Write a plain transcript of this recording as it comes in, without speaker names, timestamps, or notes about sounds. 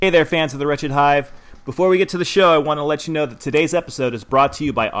Hey there, fans of the Wretched Hive. Before we get to the show, I want to let you know that today's episode is brought to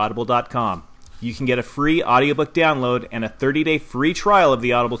you by Audible.com. You can get a free audiobook download and a 30-day free trial of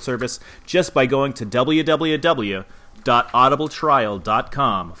the Audible service just by going to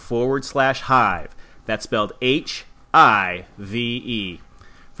www.audibletrial.com/Hive. That's spelled Hive.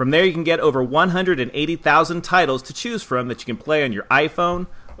 From there, you can get over 180,000 titles to choose from that you can play on your iPhone,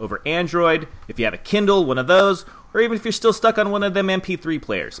 over Android, if you have a Kindle, one of those, or even if you're still stuck on one of them MP3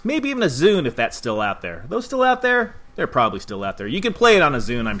 players. Maybe even a Zune if that's still out there. Are those still out there? They're probably still out there. You can play it on a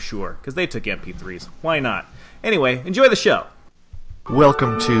Zune, I'm sure, because they took MP3s. Why not? Anyway, enjoy the show.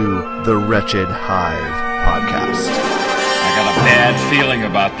 Welcome to the Wretched Hive podcast. I got a bad feeling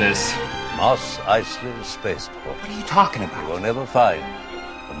about this. Moss Eisley Spaceport. What are you talking about? You will never find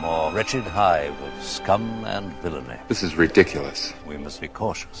a more wretched hive of scum and villainy. This is ridiculous. We must be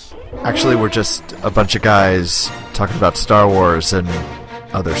cautious. Actually, we're just a bunch of guys talking about Star Wars and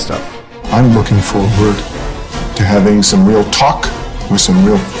other stuff. I'm looking forward to having some real talk with some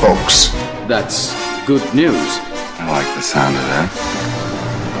real folks. That's good news. I like the sound of that.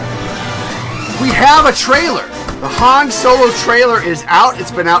 We have a trailer. The Han Solo trailer is out.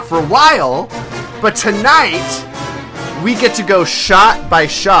 It's been out for a while. But tonight, we get to go shot by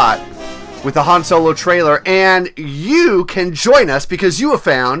shot with the Han Solo trailer. And you can join us because you have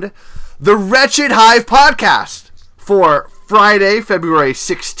found the Wretched Hive podcast for Friday, February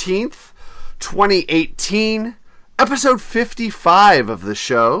 16th, 2018. Episode 55 of the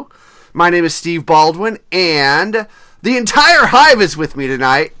show. My name is Steve Baldwin, and the entire Hive is with me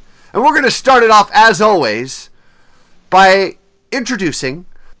tonight. And we're going to start it off, as always, by introducing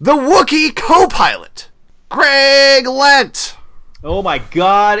the Wookiee co-pilot, Greg Lent. Oh my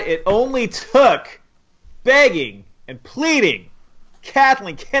god, it only took begging and pleading.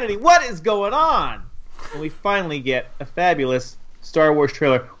 Kathleen Kennedy, what is going on? And we finally get a fabulous Star Wars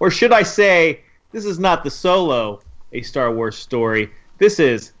trailer. Or should I say, this is not the Solo, a Star Wars story. This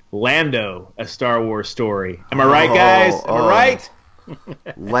is Lando, a Star Wars story. Am I right, guys? Am I right?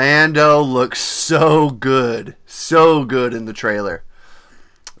 Lando looks so good in the trailer.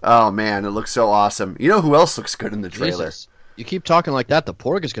 Oh man, it looks so awesome. You know who else looks good in the trailer? Jesus. You keep talking like that, the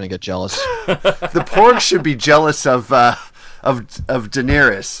Porg is going to get jealous. The Porg should be jealous of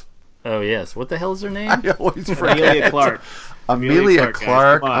Daenerys. Oh yes, what the hell is her name? I always forget. Amelia Clark. Amelia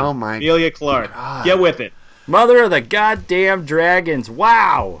Clark. Guys, oh my. Amelia Clark. God. Get with it. Mother of the goddamn dragons!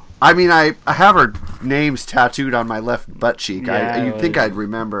 Wow. I mean, I have her names tattooed on my left butt cheek. Yeah, You'd think I'd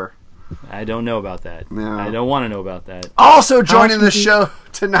remember. I don't know about that. No. I don't want to know about that. Also joining the show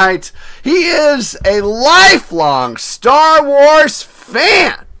tonight, he is a lifelong Star Wars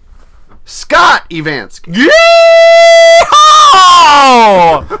fan, Scott Evansky. Yeehaw!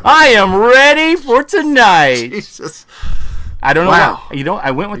 I am ready for tonight. Jesus. I don't know. Wow. I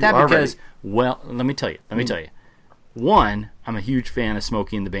went with that You are because, ready. well, let me tell you. One, I'm a huge fan of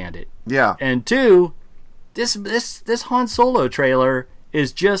Smokey and the Bandit. Yeah. And two, this Han Solo trailer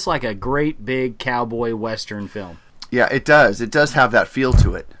is just like a great big cowboy western film. Yeah, it does. It does have that feel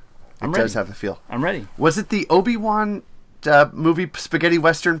to it. I'm It ready. does have the feel. I'm ready. Was it the Obi-Wan movie spaghetti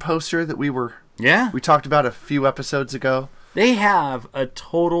western poster that we talked about a few episodes ago? They have a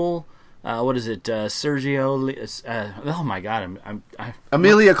total. What is it? Sergio. Oh my God!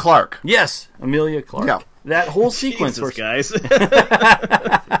 Amelia Clark. Yes, Amelia Clark. Yeah. That whole sequence, Jesus, guys.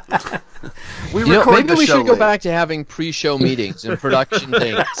 We You know, recorded maybe the we show should go late. back to having pre-show meetings and production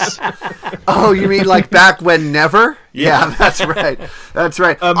dates. Oh, you mean like back when never? Yeah, that's right. That's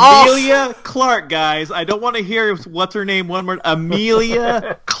right. Amelia Clark, guys. I don't want to hear what's her name one more.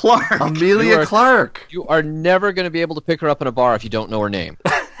 Amelia Clark. Amelia Clark. You are never going to be able to pick her up in a bar if you don't know her name.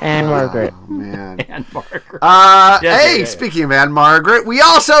 And Margaret. Oh, man. And Margaret. Hey, speaking of Anne Margaret, we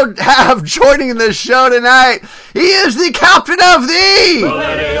also have joining the show tonight, he is the captain of the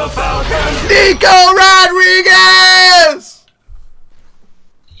Nico Rodriguez!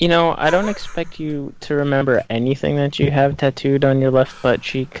 You know, I don't expect you to remember anything that you have tattooed on your left butt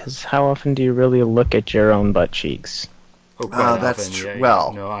cheek, because how often do you really look at your own butt cheeks? Quite that's often, true. yeah,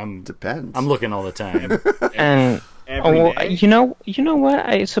 Well, no, depends. I'm looking all the time. And Every day. you know what?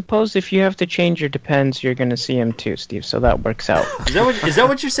 I suppose if you have to change your depends, you're going to see him too, Steve. So that works out. Is that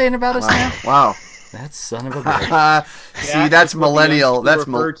what you're saying about us now? Wow. That son of a bitch. See, that's millennial. That's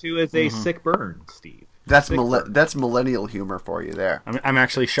referred to as a sick burn, Steve. that's millennial humor for you there. I'm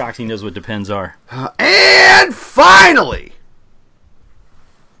actually shocked he knows what depends are. And finally,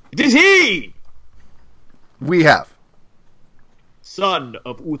 It is he, we have son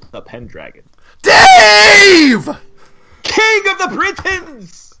of Uther Pendragon, Dave! King of the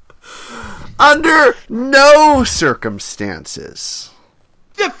Britons! Under no circumstances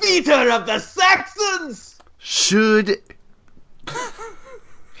defeater of the Saxons, should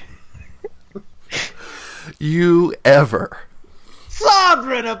you ever,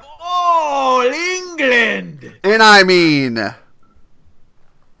 sovereign of all England, and I mean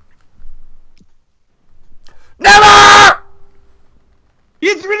never!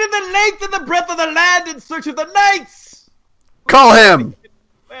 He's ridden the length and the breadth of the land in search of the knights. Call him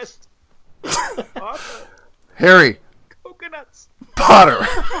West. Harry Coconuts. Potter.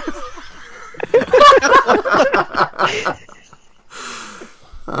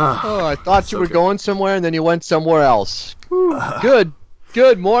 Oh, I thought you were going somewhere and then you went somewhere else. Good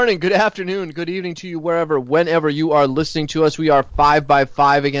morning, good afternoon, good evening to you whenever you are listening to us. We are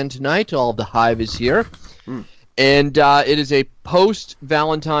 5x5 again tonight. All of the Hive is here. And it is a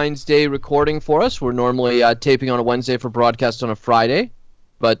post-Valentine's Day recording for us. We're normally taping on a Wednesday for broadcast on a Friday.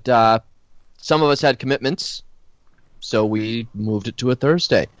 But some of us had commitments, so we moved it to a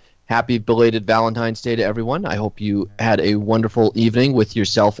Thursday. Happy belated Valentine's Day to everyone. I hope you had a wonderful evening with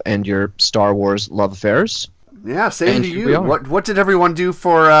yourself and your Star Wars love affairs. Yeah, same to you. What did everyone do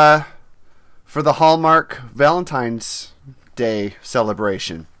for the Hallmark Valentine's Day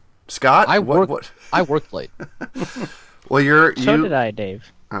celebration? Scott? I worked late. Well, So did I,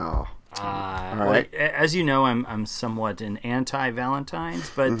 Dave. Oh. All right. Well, as you know, I'm somewhat an anti-Valentine's,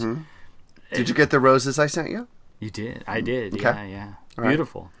 but Did you get the roses I sent you? you did. I did. Okay. Yeah. All right.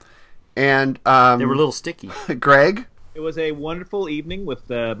 Beautiful. And They were a little sticky. Greg? It was a wonderful evening with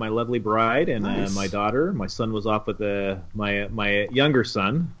my lovely bride and my daughter. My son was off with my younger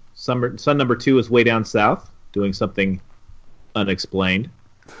son. Son number 2 is way down south doing something unexplained.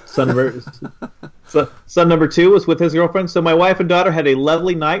 Son number 2 was with his girlfriend. So my wife and daughter had a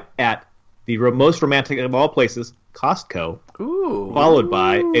lovely night at the most romantic of all places, Costco. Ooh. Followed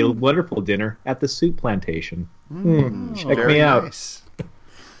by a wonderful dinner at the Soup Plantation. Check me out. Nice.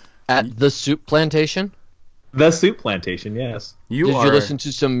 At the Soup Plantation? The Soup Plantation, yes. Did you listen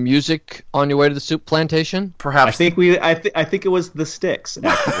to some music on your way to the Soup Plantation? Perhaps. I think it was the Styx.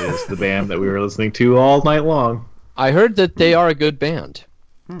 Actually, is the band that we were listening to all night long. I heard that they are a good band.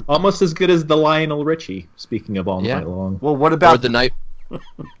 Almost as good as the Lionel Richie. Speaking of all night long. Well, what about Or the night?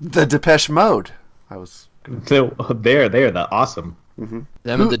 the Depeche Mode? They're the awesome. Them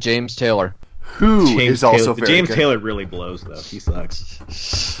and the James Taylor. Who is also very James good. Taylor really blows though. He sucks.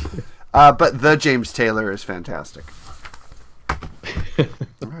 But the James Taylor is fantastic. All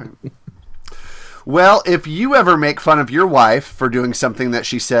right. Well, if you ever make fun of your wife for doing something that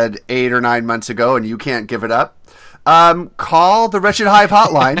she said 8 or 9 months ago and you can't give it up, call the Wretched Hive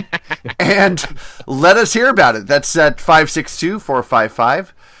hotline and let us hear about it. That's at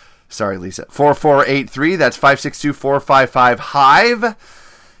 562-455. Sorry, Lisa. 4483. That's 562-455-HIVE.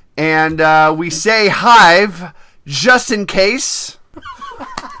 And we say Hive just in case.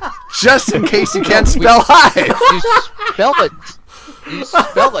 Just in case you can't spell Hive. You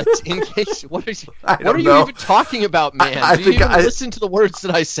spell it in case. What are you even talking about, man? Do you even listen to the words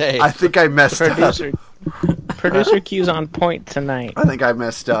that I say? I think I messed up. Producer Q's on point tonight. I think I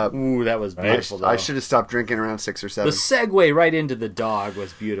messed up. Ooh, that was beautiful. though. I should have stopped drinking around 6 or 7. The segue right into the dog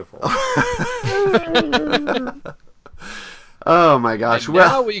was beautiful. Oh my gosh! And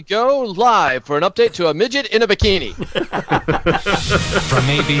now we go live for an update to a midget in a bikini. From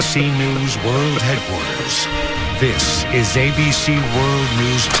ABC News World Headquarters, this is ABC World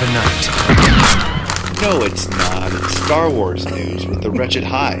News Tonight. No, it's not. It's Star Wars news with the Wretched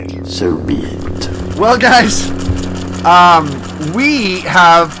Hive. So be it. Well, guys, we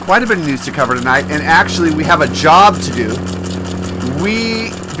have quite a bit of news to cover tonight, and actually, we have a job to do.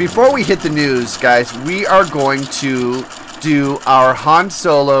 Before we hit the news, guys, we are going to do our Han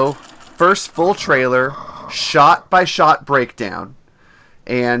Solo first full trailer shot-by-shot breakdown.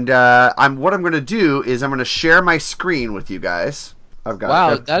 And what I'm going to do is I'm going to share my screen with you guys. I've got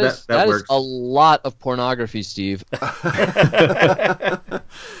wow, that is a lot of pornography, Steve.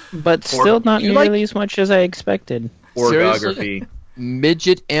 But still not nearly as much as I expected. Seriously?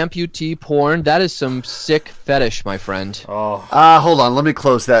 Midget amputee porn? That is some sick fetish, my friend. Oh. Hold on, let me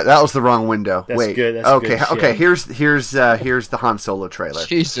close that. That was the wrong window. That's Wait. good. That's okay, good okay. shit. Here's the Han Solo trailer.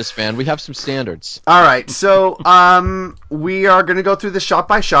 Jesus, man, we have some standards. All right, so we are going to go through the shot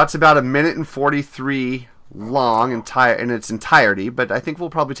by shot. It's about 1:43 long in its entirety, but I think we'll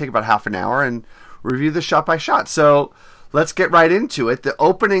probably take about half an hour and review the shot by shot. So let's get right into it. The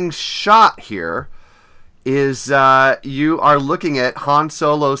opening shot here is you are looking at Han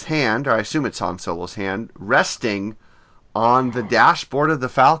Solo's hand, or I assume it's Han Solo's hand, resting on the dashboard of the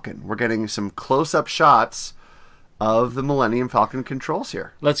Falcon. We're getting some close-up shots of the Millennium Falcon controls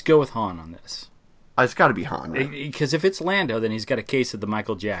here. Let's go with Han on this. It's got to be Han. Right? Because if it's Lando, then he's got a case of the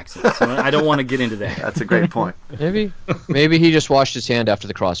Michael Jackson. So I don't want to get into that. That's a great point. Maybe he just washed his hand after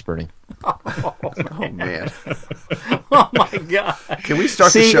the cross burning. Oh man. Oh my God. Can we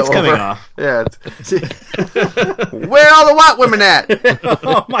start the show it's coming over? off. Yeah. Where are all the white women at?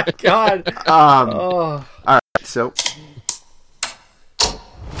 Oh my God. All right.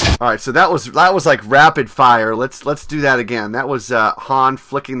 So that was like rapid fire. Let's do that again. That was Han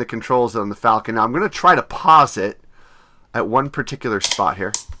flicking the controls on the Falcon. Now I'm going to try to pause it at one particular spot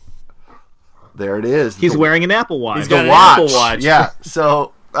here. There it is. He's wearing an Apple Watch. He's got the an Apple Watch. Yeah.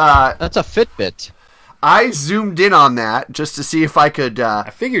 So that's a Fitbit. I zoomed in on that just to see if I could.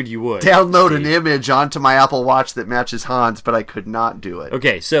 I figured you would download an image onto my Apple Watch that matches Han's, but I could not do it.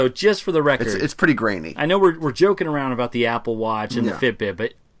 Okay, so just for the record, it's pretty grainy. I know we're joking around about the Apple Watch and the Fitbit,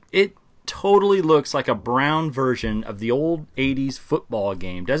 but it totally looks like a brown version of the old 80s football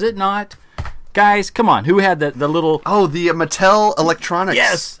game. Does it not? Guys, come on. Who had the little... Oh, the Mattel Electronics.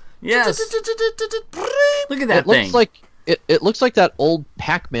 Yes. Look at that thing. It looks like that old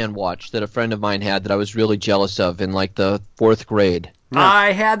Pac-Man watch that a friend of mine had that I was really jealous of in like the 4th grade. Yeah.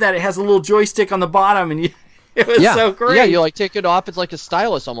 I had that. It has a little joystick on the bottom, and it was so great. Yeah, you like take it off. It's like a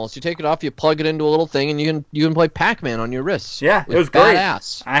stylus almost. You take it off, you plug it into a little thing, and you can play Pac-Man on your wrists. Yeah, it was great.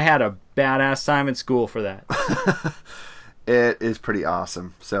 Badass. I had a badass time in school for that. It is pretty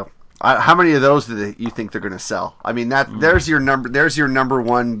awesome. So, how many of those do you think they're going to sell? I mean, there's your number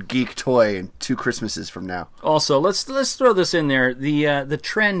one geek toy in 2 Christmases from now. Also, let's throw this in there. The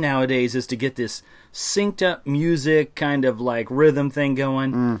trend nowadays is to get this synced up music kind of like rhythm thing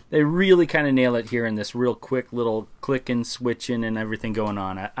going. They really kind of nail it here in this real quick little clicking, switching, and everything going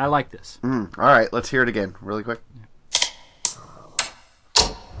on. I like this. All right, let's hear it again really quick.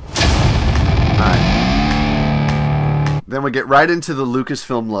 All right. Then we get right into the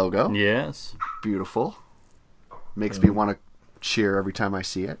Lucasfilm logo. Yes. Beautiful. Makes me want to cheer every time I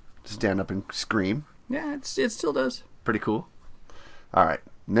see it. Stand up and scream. Yeah, it still does. Pretty cool. All right.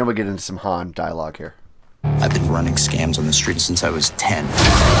 And then we get into some Han dialogue here. I've been running scams on the street since I was 10.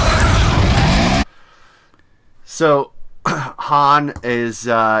 So Han is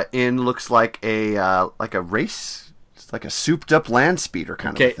looks like a race. It's like a souped up land speeder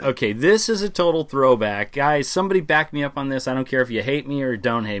kind of thing. Okay, this is a total throwback. Guys, somebody back me up on this. I don't care if you hate me or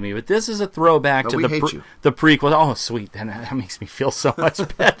don't hate me, but this is a throwback to the prequel. Oh, sweet. That makes me feel so much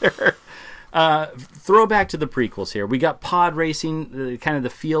better. Throwback to the prequels here. We got pod racing, kind of the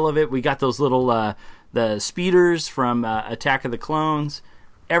feel of it. We got those little the speeders from Attack of the Clones.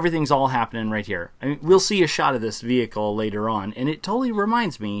 Everything's all happening right here. I mean, we'll see a shot of this vehicle later on, and it totally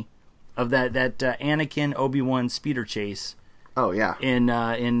reminds me of that Anakin Obi-Wan speeder chase. Oh yeah, in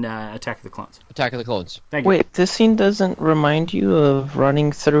Attack of the Clones. Attack of the Clones. Thank you. Wait, this scene doesn't remind you of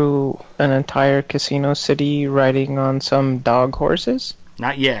running through an entire casino city riding on some dog horses?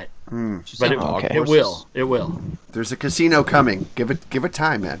 Not yet. But it will. It will. There's a casino coming. Give it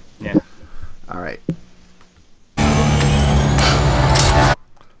time, man. Yeah. All right.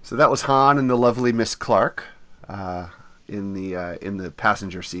 So that was Han and the lovely Miss Clark in the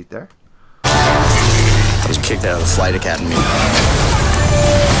passenger seat there. I was kicked out of the flight academy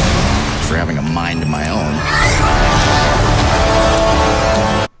for having a mind of my own.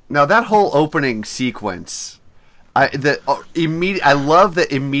 Now that whole opening sequence. I love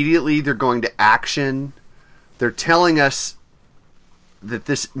that immediately they're going to action. They're telling us that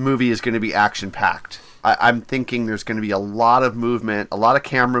this movie is going to be action-packed. I'm thinking there's going to be a lot of movement, a lot of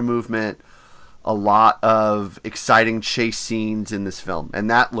camera movement, a lot of exciting chase scenes in this film, and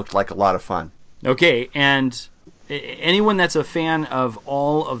that looked like a lot of fun. Okay, and anyone that's a fan of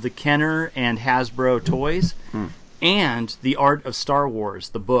all of the Kenner and Hasbro toys and the art of Star Wars,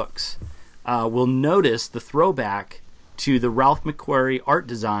 the books, will notice the throwback to the Ralph McQuarrie art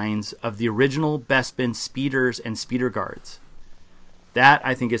designs of the original Bespin speeders and speeder guards. That,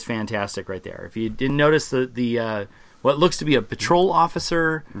 I think, is fantastic right there. If you didn't notice the what looks to be a patrol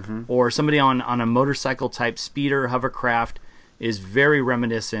officer or somebody on a motorcycle-type speeder hovercraft is very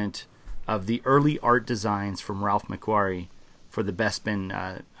reminiscent of the early art designs from Ralph McQuarrie for the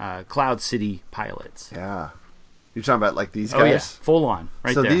Bespin Cloud City pilots. Yeah. You're talking about like these guys? Oh, yeah. Full on,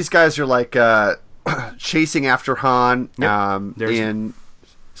 right so there. So these guys are like chasing after Han in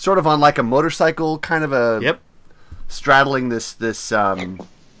sort of on like a motorcycle, kind of a straddling this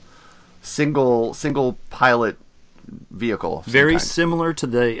single pilot vehicle. Very similar to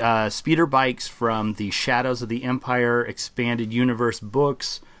the speeder bikes from the Shadows of the Empire Expanded Universe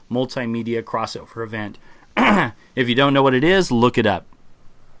books, multimedia crossover event. If you don't know what it is, look it up.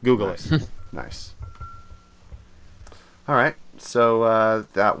 Google it. Nice. All right, so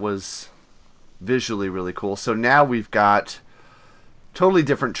that was visually really cool. So now we've got totally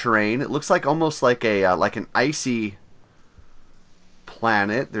different terrain. It looks like almost like an icy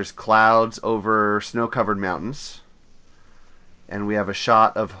planet. There's clouds over snow-covered mountains, and we have a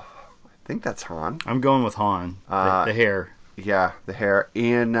shot of, I think that's Han. I'm going with Han. The hair. Yeah, the hair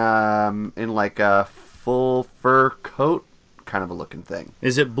in like a full fur coat kind of a looking thing.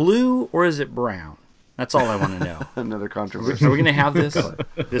 Is it blue or is it brown? That's all I want to know. Another controversy. Are we going to have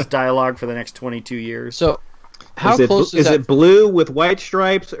this dialogue for the next 22 years? So, how is close is it blue with white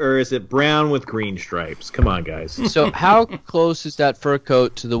stripes or is it brown with green stripes? Come on, guys. So, how close is that fur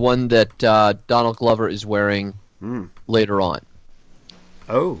coat to the one that Donald Glover is wearing later on?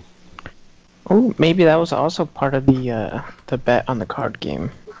 Oh, maybe that was also part of the bet on the card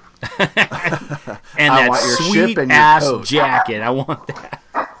game. And I that want your sweet ship and your ass coat. jacket. I want that.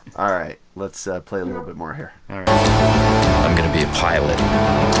 All right, let's play a little bit more here. All right. I'm gonna be a pilot.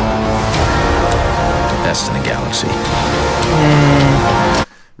 Best in the galaxy.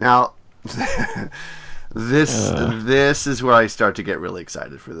 Now, this is where I start to get really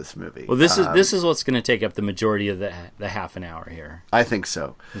excited for this movie. Well, this is what's going to take up the majority of the half an hour here. I think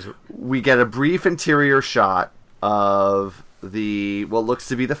so. We get a brief interior shot of what looks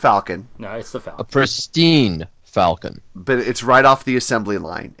to be the Falcon. No, it's the Falcon. A pristine Falcon. But it's right off the assembly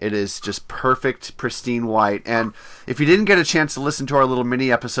line. It is just perfect, pristine white. And if you didn't get a chance to listen to our little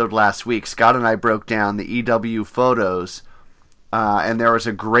mini episode last week, Scott and I broke down the EW photos, and there was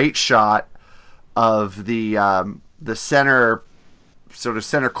a great shot of the center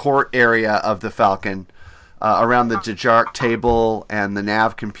court area of the Falcon, around the Dejarik table and the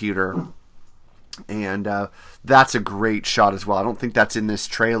nav computer. And that's a great shot as well. I don't think that's in this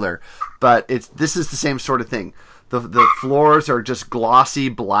trailer, but this is the same sort of thing. The floors are just glossy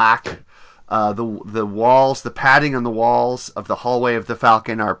black. The walls, the padding on the walls of the hallway of the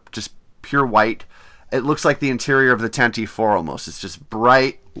Falcon are just pure white. It looks like the interior of the Tantive 4 almost. It's just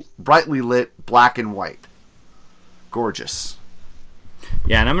brightly lit, black and white. Gorgeous.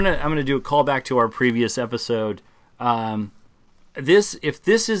 Yeah, and I'm gonna do a callback to our previous episode. If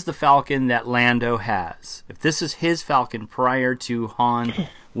this is the Falcon that Lando has, if this is his Falcon prior to Han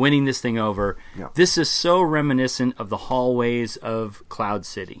winning this thing over, this is so reminiscent of the hallways of Cloud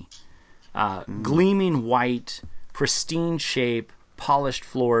City. Gleaming white, pristine shape, polished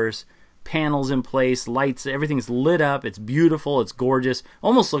floors, panels in place, lights, everything's lit up. It's beautiful. It's gorgeous.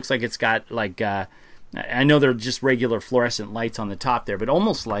 Almost looks like it's got like I know they're just regular fluorescent lights on the top there, but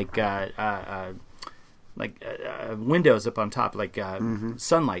almost like windows up on top, like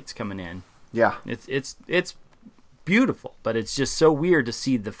sunlight's coming in. Yeah, it's beautiful, but it's just so weird to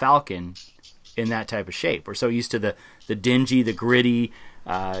see the Falcon in that type of shape. We're so used to the dingy, the gritty,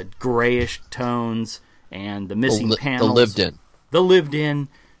 grayish tones and the missing panels. The lived in.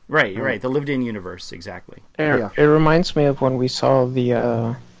 Right. The lived-in universe, exactly. It reminds me of when we saw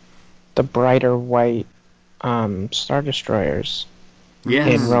the brighter white Star Destroyers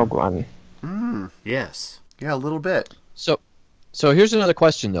in Rogue One. Yes. Yeah, a little bit. So here's another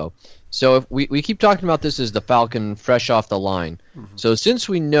question, though. So if we keep talking about this as the Falcon fresh off the line. So since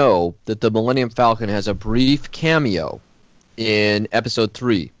we know that the Millennium Falcon has a brief cameo in Episode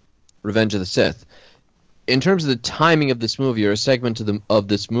 3, Revenge of the Sith, in terms of the timing of this movie or a segment of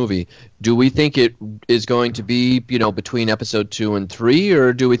this movie, do we think it is going to be, between Episode 2 and 3,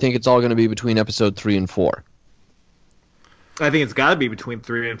 or do we think it's all going to be between Episode 3 and 4? I think it's got to be between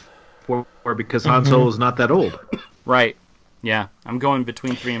 3 and 4 because Han Solo is not that old. Right. Yeah, I'm going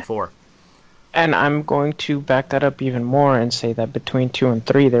between 3 and 4. And I'm going to back that up even more and say that between 2 and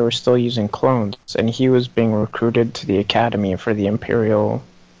 3, they were still using clones, and he was being recruited to the Academy for the Imperial.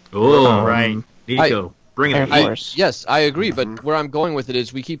 Oh, right. Nico. Bring it. Yes, I agree, but where I'm going with it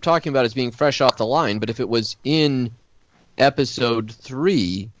is we keep talking about it as being fresh off the line, but if it was in Episode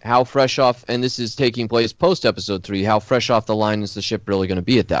 3, how fresh off, and this is taking place post-Episode 3, how fresh off the line is the ship really going to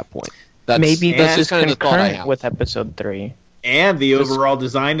be at that point? Maybe that's just kind of the thought I have. with Episode 3. And the overall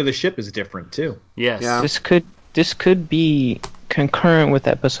design of the ship is different, too. Yes. Yeah. This could be concurrent with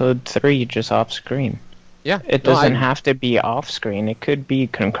Episode 3, just off-screen. Yeah. It doesn't have to be off-screen. It could be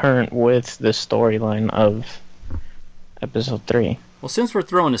concurrent with the storyline of Episode 3. Well, since we're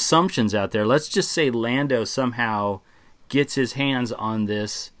throwing assumptions out there, let's just say Lando somehow gets his hands on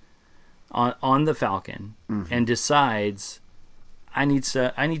this, on the Falcon, and decides, I need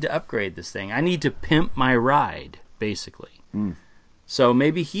to upgrade this thing. I need to pimp my ride, basically. So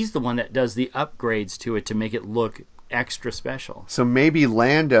maybe he's the one that does the upgrades to it to make it look extra special. So maybe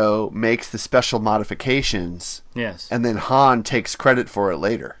Lando makes the special modifications. Yes. And then Han takes credit for it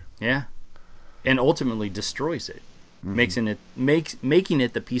later. Yeah. And ultimately destroys it. Making it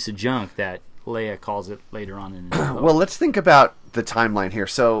the piece of junk that Leia calls it later on in the Well, let's think about the timeline here.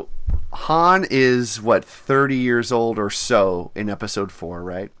 So Han is, 30 years old or so in episode 4,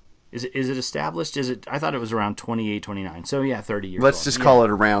 right? Is it established? I thought it was around 28, 29. So, yeah, 30 years Let's old. just call it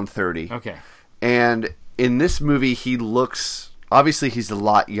around 30. Okay. And in this movie, he looks... Obviously, he's a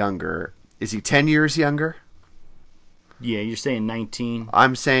lot younger. Is he 10 years younger? Yeah, you're saying 19.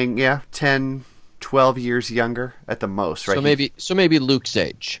 I'm saying, 10, 12 years younger at the most, right? So maybe Luke's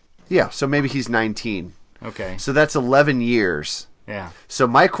age. Yeah, so maybe he's 19. Okay. So that's 11 years. Yeah. So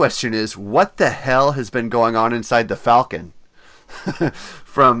my question is, what the hell has been going on inside the Falcon?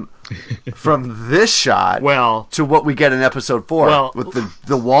 from this shot to what we get in episode 4. Well, with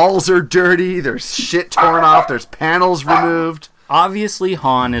the walls are dirty, there's shit torn off, there's panels removed. Obviously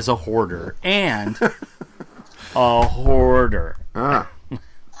Han is a hoarder and a hoarder. A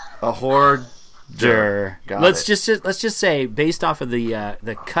hoarder. Let's just say, based off of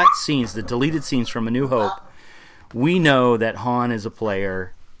the cut scenes, the deleted scenes from A New Hope, we know that Han is a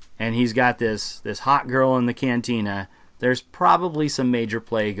player and he's got this hot girl in the cantina. There's probably some major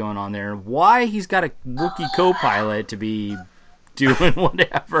play going on there. Why he's got a Wookiee co-pilot to be doing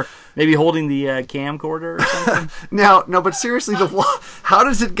whatever, maybe holding the camcorder or something. No, but seriously, how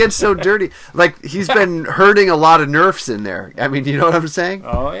does it get so dirty? Like, he's been herding a lot of nerfs in there. I mean, you know what I'm saying?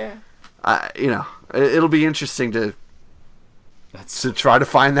 Oh yeah. It'll be interesting to try to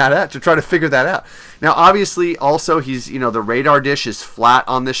find that out, to try to figure that out. Now, obviously, also he's the radar dish is flat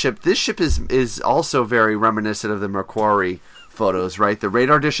on the ship. This ship is also very reminiscent of the Macquarie photos, right? The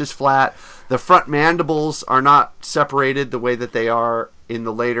radar dish is flat. The front mandibles are not separated the way that they are in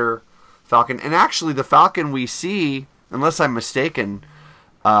the later Falcon. And actually, the Falcon we see, unless I'm mistaken,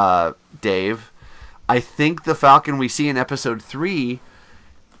 Dave, I think the Falcon we see in Episode 3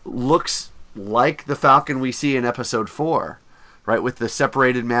 looks like the Falcon we see in Episode 4, right, with the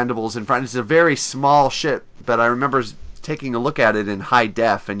separated mandibles in front. It's a very small ship, but I remember taking a look at it in high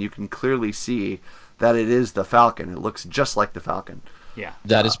def, and you can clearly see that it is the Falcon. It looks just like the Falcon. Yeah.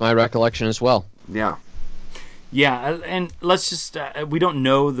 That is my recollection as well. Yeah. Yeah, and let's just, we don't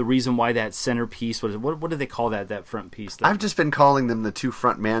know the reason why that centerpiece, what do they call that front piece? I've just been calling them the two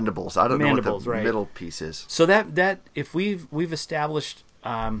front mandibles. I don't know what the right. middle piece is. So that if we've established,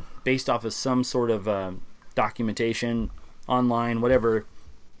 based off of some sort of documentation online, whatever,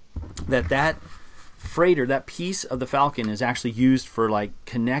 that freighter, that piece of the Falcon is actually used for like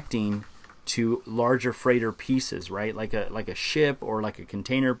connecting to larger freighter pieces, right? Like a ship or like a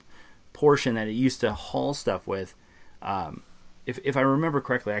container portion that it used to haul stuff with. If I remember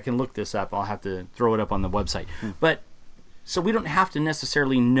correctly, I can look this up. I'll have to throw it up on the website. But so we don't have to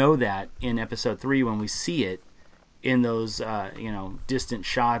necessarily know that in Episode 3 when we see it in those distant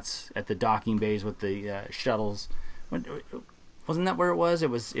shots at the docking bays with the shuttles. Wasn't that where it was?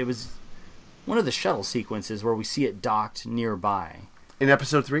 It was one of the shuttle sequences where we see it docked nearby. In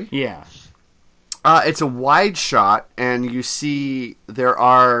Episode 3? Yeah. It's a wide shot, and you see there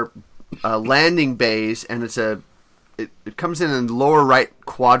are landing bays, and it comes in the lower right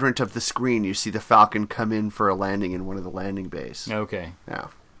quadrant of the screen. You see the Falcon come in for a landing in one of the landing bays. Okay. Yeah.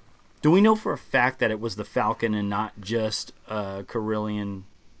 Do we know for a fact that it was the Falcon and not just a Carillion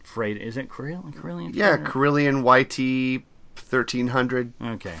freighter? Is it Carillion? Yeah, Carillion YT 1300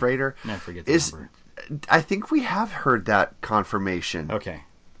 freighter. I forget the number. I think we have heard that confirmation. Okay.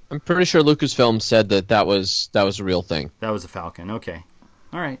 I'm pretty sure Lucasfilm said that was a real thing. That was a Falcon. Okay.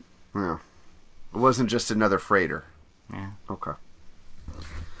 All right. Yeah. It wasn't just another freighter. Yeah. Okay.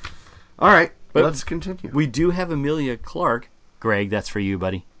 All right. But let's continue. We do have Emilia Clarke. Greg, that's for you,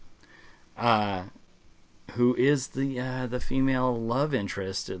 buddy. Who is the female love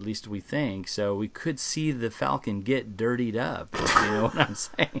interest, at least we think. So we could see the Falcon get dirtied up. You know what I'm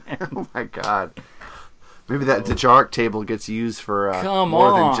saying? Oh, my God. Maybe that Dejarik table gets used for Come more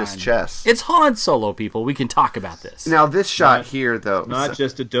on. than just chess. It's Han Solo, people. We can talk about this. Now, this shot here, though... Not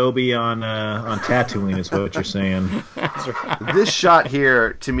just Adobe on Tatooine is what you're saying. That's right. This shot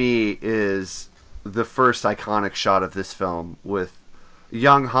here, to me, is the first iconic shot of this film, with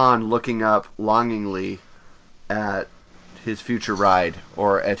young Han looking up longingly at his future ride,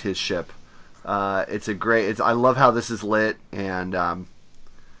 or at his ship. It's a great... I love how this is lit, and...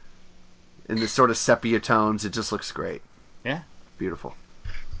 in this sort of sepia tones, it just looks great. Yeah. Beautiful.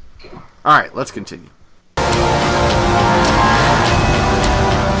 All right, let's continue.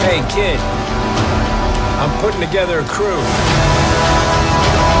 Hey, kid. I'm putting together a crew.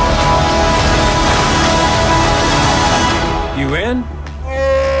 You in?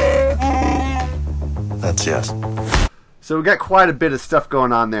 That's yes. So we've got quite a bit of stuff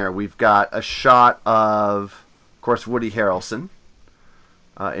going on there. We've got a shot of course, Woody Harrelson.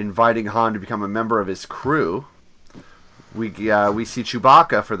 inviting Han to become a member of his crew. We see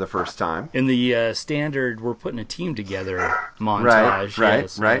Chewbacca for the first time. In the standard, we're putting a team together montage. Right.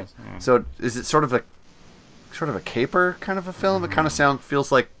 Yes. Yeah. So is it sort of a caper kind of a film? It kind of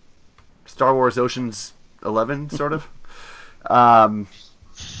feels like Star Wars Ocean's 11, sort of.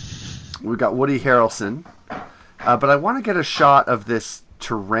 We've got Woody Harrelson. But I want to get a shot of this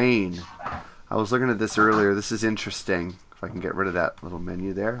terrain. I was looking at this earlier. This is interesting. If I can get rid of that little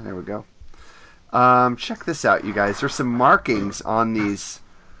menu there. There we go. Check this out, you guys. There's some markings on these.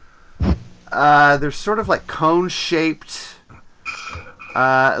 They're sort of like cone-shaped.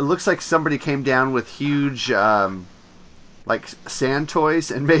 It looks like somebody came down with huge, like sand toys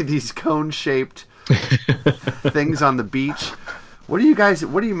and made these cone-shaped things on the beach. What do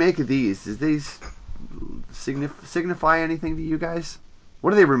you make of these? Does these signify anything to you guys?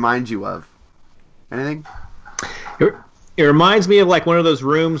 What do they remind you of? Anything? It reminds me of like one of those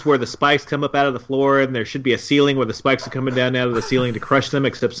rooms where the spikes come up out of the floor, and there should be a ceiling where the spikes are coming down out of the ceiling to crush them,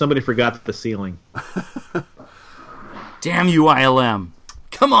 except somebody forgot the ceiling. Damn you, ILM.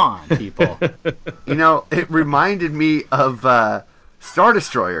 Come on, people. It reminded me of Star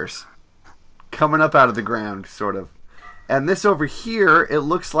Destroyers coming up out of the ground, sort of. And this over here, it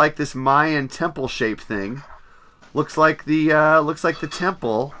looks like this Mayan temple-shaped thing. Looks like the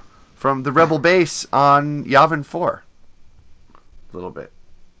temple from the Rebel base on Yavin 4. A little bit.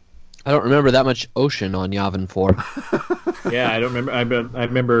 I don't remember that much ocean on Yavin 4. Yeah, I don't remember. I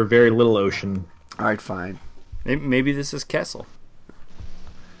remember very little ocean. All right, fine. Maybe this is Kessel.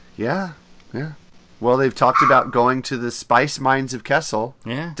 Yeah. Well, they've talked about going to the spice mines of Kessel.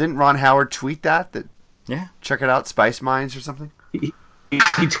 Yeah. Didn't Ron Howard tweet that? Yeah. Check it out, spice mines or something? He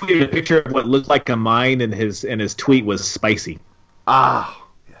tweeted a picture of what looked like a mine, and his tweet was spicy. Ah,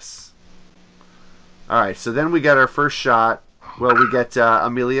 yes. All right, so then we get our first shot. Well, we get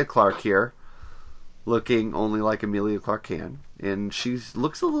Amelia Clarke here, looking only like Amelia Clarke can, and she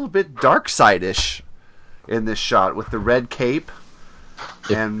looks a little bit dark side-ish in this shot with the red cape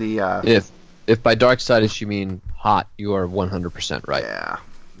and the. If by dark side-ish you mean hot, you are 100% right.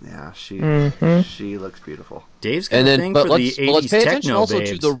 Yeah, she looks beautiful. Dave's got a thing for the 80s let's pay attention techno also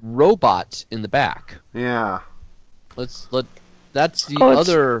babes. to the robot in the back. Yeah. That's the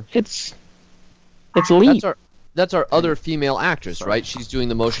other. It's Lee. That's our other female actress, right? She's doing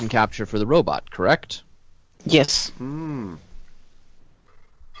the motion capture for the robot, correct? Yes.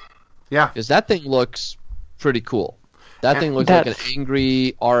 Yeah. Because that thing looks pretty cool. That thing looks like an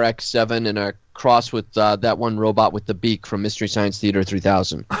angry RX-7 and a cross with that one robot with the beak from Mystery Science Theater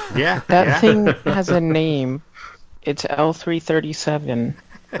 3000. Yeah. That thing has a name. It's L337.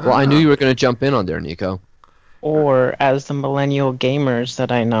 Well, I knew you were going to jump in on there, Nico. Or, as the millennial gamers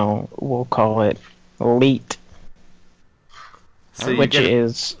that I know will call it, Elite. So which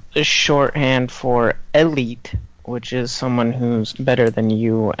is a shorthand for elite, which is someone who's better than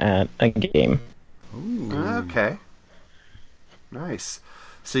you at a game. Ooh. Okay. Nice.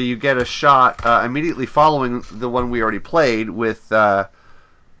 So you get a shot immediately following the one we already played with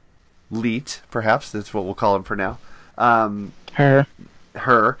Leet, perhaps. That's what we'll call him for now.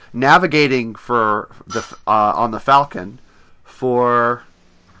 Her navigating for the on the Falcon for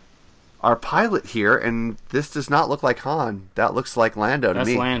our pilot here, and this does not look like Han. That looks like Lando to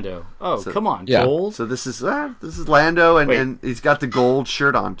me. That's Lando. Oh, so, come on, yeah. gold. So this is Lando, and he's got the gold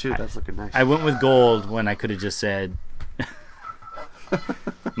shirt on too. That's looking nice. I went with gold when I could have just said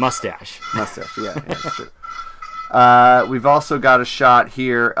mustache. Yeah, that's true. We've also got a shot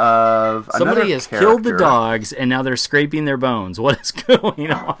here of somebody has character. killed the dogs, and now they're scraping their bones. What is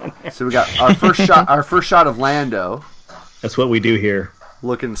going on there? So we got our first shot. Our first shot of Lando. That's what we do here.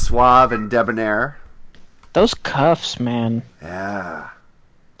 Looking suave and debonair. Those cuffs, man. Yeah.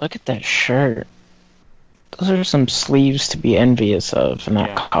 Look at that shirt. Those are some sleeves to be envious of, and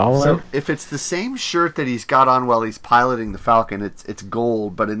that collar. So if it's the same shirt that he's got on while he's piloting the Falcon, it's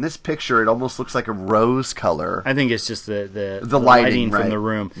gold. But in this picture, it almost looks like a rose color. I think it's just the lighting from the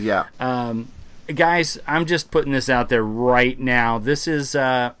room. Yeah. Guys, I'm just putting this out there right now. This is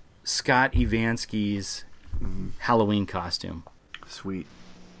Scott Evansky's Halloween costume. Sweet.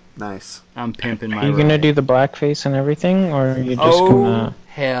 Nice. I'm pimping my Are you going to do the blackface and everything, or are you just going to...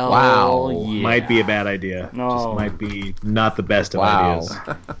 hell yeah. Might be a bad idea. No. Just might be not the best of ideas.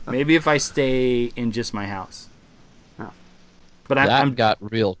 Maybe if I stay in just my house. Oh. But I'm got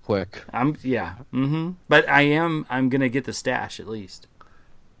real quick. But I'm going to get the stash at least.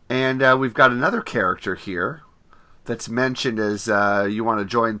 And we've got another character here that's mentioned as you want to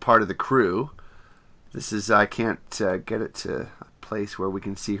join part of the crew. This is, I can't get it to a place where we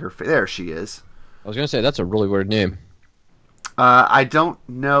can see her face. There she is. I was going to say, that's a really weird name. I don't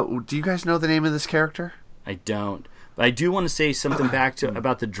know. Do you guys know the name of this character? I don't. But I do want to say something back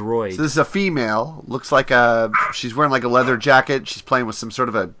about the droid. So this is a female. Looks like she's wearing like a leather jacket. She's playing with some sort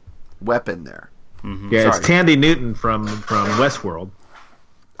of a weapon there. Mm-hmm. Yeah, Sorry. It's Tandy Newton from Westworld.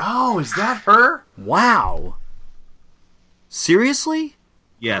 Oh, is that her? Wow. Seriously?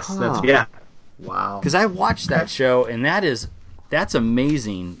 Yes, yeah. Wow. Because I watched that show, and that's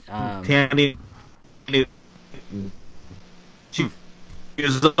amazing. Tandy Newton. She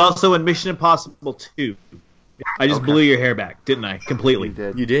was also in Mission Impossible 2. I just blew your hair back, didn't I? Completely.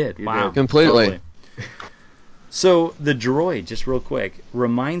 You did. Wow. Completely. Totally. So the droid, just real quick,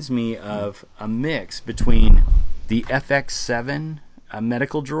 reminds me of a mix between the FX7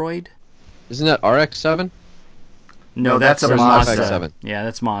 medical droid. Isn't that RX-7? No, that's a Mazda. FX7. Yeah,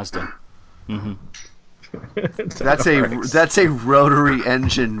 that's Mazda. Mm-hmm. That's a rotary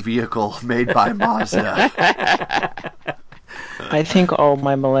engine vehicle made by Mazda. I think all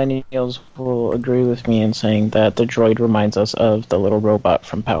my millennials will agree with me in saying that the droid reminds us of the little robot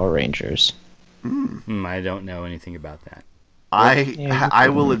from Power Rangers. I don't know anything about that. I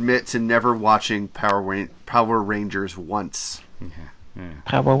will admit to never watching Power Rangers once. Yeah.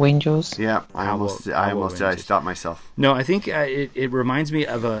 Power Rangers? Yeah, I almost did. I stopped myself. No, I think it reminds me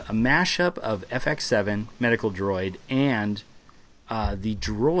of a mashup of FX7 medical droid and the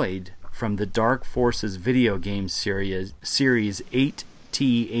droid from the Dark Forces video game series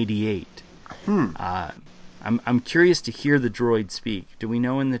 8T88. I'm curious to hear the droid speak. Do we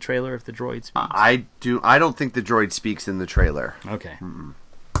know in the trailer if the droid speaks? I don't think the droid speaks in the trailer. Okay.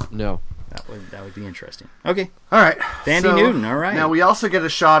 No. That would be interesting. Okay. All right. Tandy Newton, all right. Now we also get a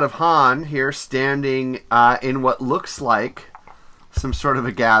shot of Han here standing in what looks like some sort of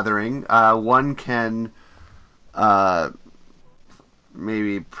a gathering. One can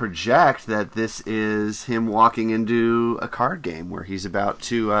maybe project that this is him walking into a card game where he's about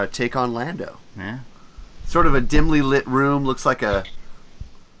to take on Lando. Yeah. Sort of a dimly lit room. Looks like it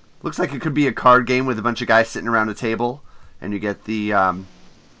could be a card game with a bunch of guys sitting around a table, and you get the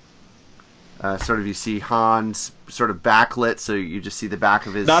you see Han's sort of backlit, so you just see the back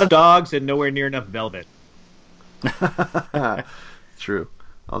of his. Not of dogs and nowhere near enough velvet. True.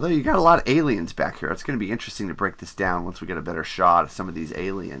 Although you got a lot of aliens back here. It's going to be interesting to break this down once we get a better shot of some of these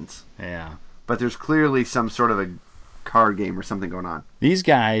aliens. Yeah. But there's clearly some sort of a card game or something going on. These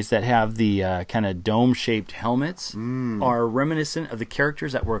guys that have the kind of dome-shaped helmets are reminiscent of the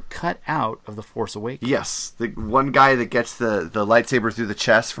characters that were cut out of The Force Awakens. Yes. The one guy that gets the lightsaber through the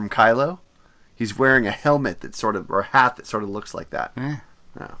chest from Kylo, he's wearing a helmet or a hat that sort of looks like that. Oh.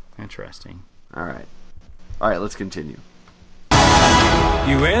 Interesting. All right, let's continue.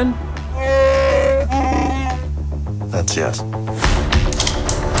 You in? That's yes.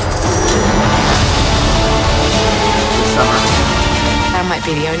 I might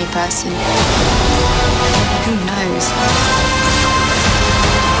be the only person. Who knows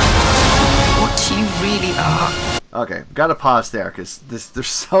what you really are. Okay, got to pause there because there's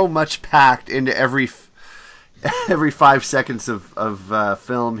so much packed into every 5 seconds of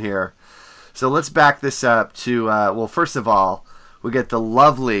film here. So let's back this up to first of all, we get the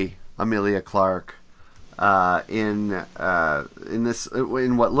lovely Emilia Clarke in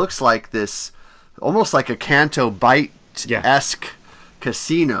what looks like this, almost like a Canto Bight-esque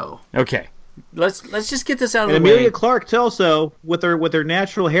casino. Okay, let's just get this out of and the way. Emilia Clarke also with her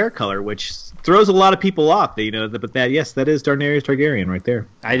natural hair color, which throws a lot of people off. But that is Daenerys Targaryen right there.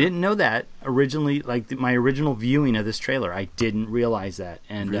 I didn't know that originally. Like my original viewing of this trailer, I didn't realize that.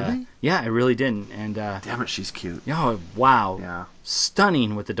 And really? Yeah, I really didn't. And damn it, she's cute. Oh wow, yeah,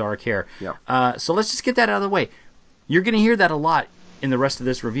 stunning with the dark hair. Yep. So let's just get that out of the way. You're going to hear that a lot in the rest of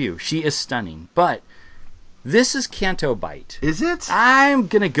this review. She is stunning, but this is Canto Bight. Is it? I'm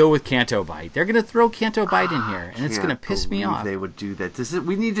going to go with Canto Bight. They're going to throw Canto Bight in here, and it's going to piss me off. They would do that.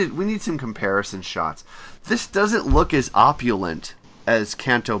 We need some comparison shots. This doesn't look as opulent as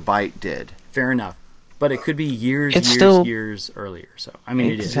Canto Bight did. Fair enough. But it could be years earlier. So I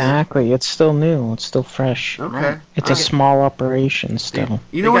mean, exactly. It's still new. It's still fresh. Okay. Right. It's a small operation still.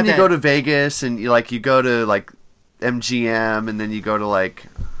 You know when you go to Vegas and you go to like MGM and then you go to like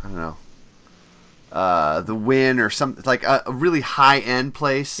I don't know. The Wynn or something like a really high-end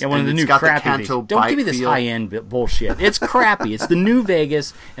place. Yeah, one of the new crappy things. Don't give me this high-end bullshit. It's crappy. It's the new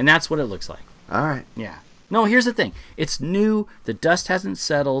Vegas, and that's what it looks like. All right. Yeah. No, here's the thing. It's new. The dust hasn't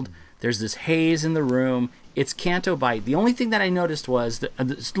settled. There's this haze in the room. It's Canto Bight. The only thing that I noticed was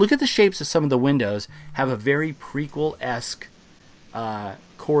that look at the shapes of some of the windows have a very prequel-esque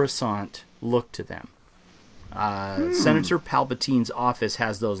Coruscant look to them. Senator Palpatine's office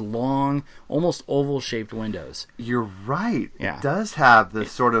has those long, almost oval-shaped windows. You're right. Yeah. It does have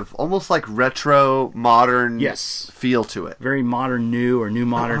this sort of almost like retro, modern Yes. feel to it. Very modern, new, or new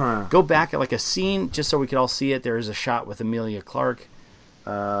modern. Go back at like a scene, just so we could all see it. There is a shot with Emilia Clarke.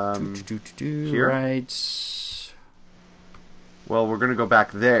 Here? Right. Well, we're going to go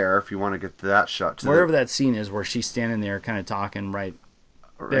back there if you want to get to that shot. Wherever that scene is where she's standing there kind of talking right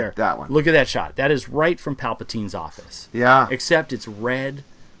there. That one. Look at that shot. That is right from Palpatine's office. Yeah. Except it's red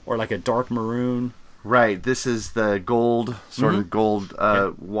or like a dark maroon. Right. This is the gold, sort of gold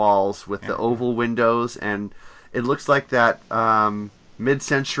walls with the oval windows, and it looks like that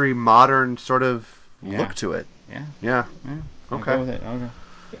mid-century modern sort of look to it. Yeah. Yeah. Okay. Go with it. Okay.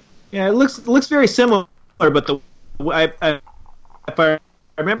 Yeah, it looks very similar, but if I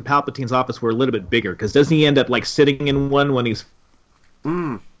remember, Palpatine's office were a little bit bigger, because doesn't he end up like sitting in one when he's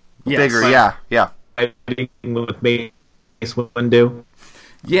bigger? Yeah. With Mace Windu.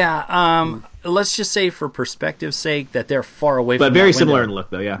 Yeah. Let's just say, for perspective's sake, that they're far away from. But very that similar window. in look,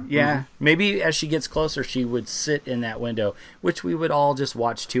 though. Yeah. Yeah. Maybe as she gets closer, she would sit in that window, which we would all just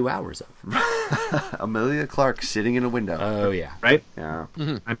watch 2 hours of. Emilia Clarke sitting in a window. Oh yeah. Right. Yeah.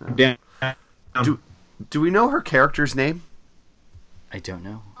 I'm down. Do we know her character's name? I don't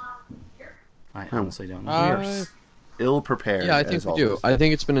know. I honestly don't know. Ill prepared. Yeah, I think we do. I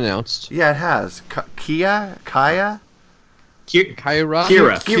think it's been announced. Yeah, it has. Kaya? Kyra?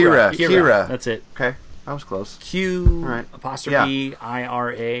 Kira. That's it. Okay, I was close. Apostrophe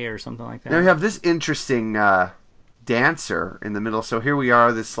IRA or something like that. Now we have this interesting dancer in the middle. So here we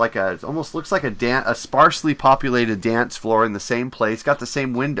are. This it almost looks like a sparsely populated dance floor in the same place. Got the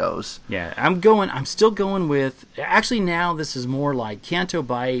same windows. Yeah, I'm still going with. Actually, now this is more like Canto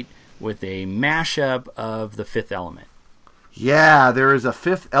Bight with a mashup of The Fifth Element. Yeah, there is a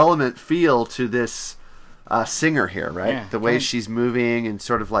Fifth Element feel to this singer here, right? Yeah, the way she's moving and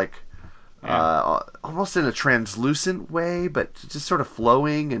sort of like almost in a translucent way, but just sort of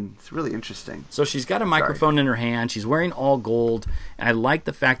flowing, and it's really interesting. So she's got a microphone in her hand. She's wearing all gold, and I like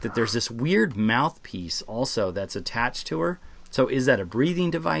the fact that there's this weird mouthpiece also that's attached to her. So is that a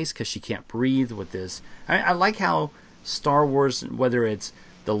breathing device? Because she can't breathe with this. I like how Star Wars, whether it's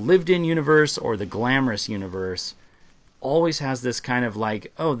the lived-in universe or the glamorous universe, always has this kind of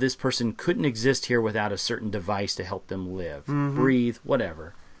like, oh, this person couldn't exist here without a certain device to help them live, breathe,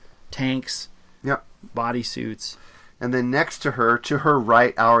 whatever. Tanks, bodysuits. And then next to her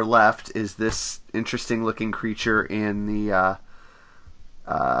right, our left, is this interesting looking creature in the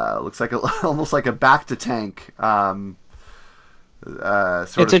looks like almost like a Bacta tank.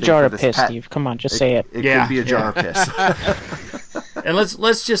 It's a jar of piss, Steve. Come on, just say it. It could be a jar of piss. And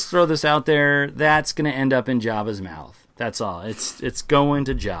let's just throw this out there. That's going to end up in Jabba's mouth. That's all. It's going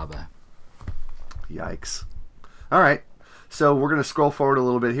to Jabba. Yikes. All right. So we're going to scroll forward a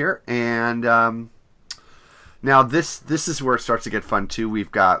little bit here, and now this is where it starts to get fun too.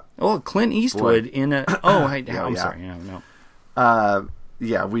 We've got Clint Eastwood in a. Oh, I'm sorry. No.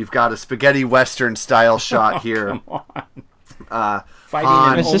 Yeah, we've got a spaghetti western style shot here. Come on.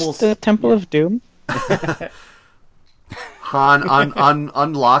 Fighting is this the Temple of Doom? Han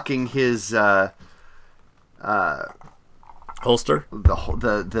unlocking his holster.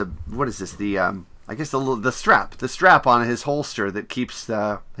 The what is this? I guess the strap on his holster that keeps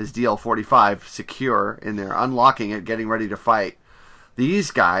his DL-45 secure in there. Unlocking it, getting ready to fight these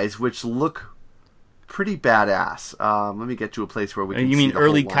guys, which look pretty badass. Let me get to a place where we can. You mean see the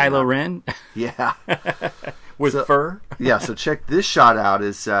early whole Kylo lineup. Ren? Yeah. With fur? Yeah, so check this shot out.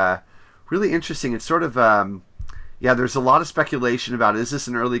 Is really interesting. It's sort of there's a lot of speculation about, is this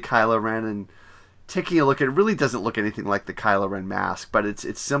an early Kylo Ren? And taking a look at it, really doesn't look anything like the Kylo Ren mask, but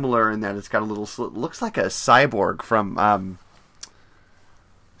it's similar in that it's got a little looks like a cyborg from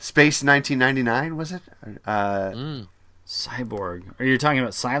Space 1999, was it? Cyborg. Are you talking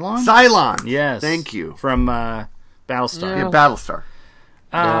about Cylon? Cylon. Yes. Thank you. From Battlestar. Yeah, Battlestar.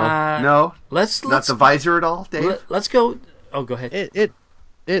 No. Let's not the visor at all, Dave. Let's go. Oh, go ahead.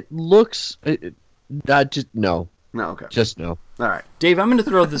 It looks. Just no. No. Okay. Just no. All right, Dave. I'm going to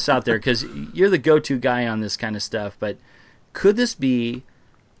throw this out there because you're the go-to guy on this kind of stuff. But could this be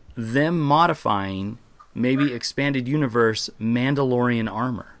them modifying maybe expanded universe Mandalorian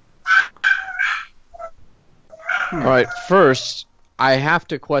armor? All right. First, I have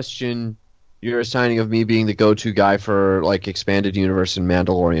to question your assigning of me being the go-to guy for like expanded universe and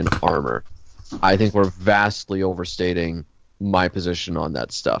Mandalorian armor. I think we're vastly overstating my position on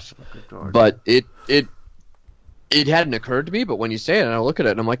that stuff. But it hadn't occurred to me. But when you say it, and I look at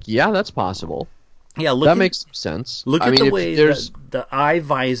it, and I'm like, yeah, that's possible. Yeah, that makes some sense. Look at the way the eye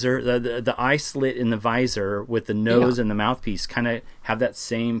visor, the eye slit in the visor with the nose and the mouthpiece kind of have that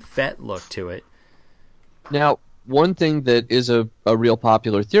same Fett look to it. Now, one thing that is a real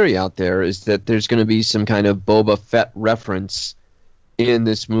popular theory out there is that there's going to be some kind of Boba Fett reference in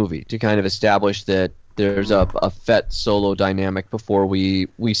this movie to kind of establish that there's a Fett Solo dynamic before we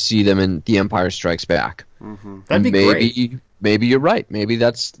see them in The Empire Strikes Back. Mm-hmm. That'd be great. Maybe you're right. Maybe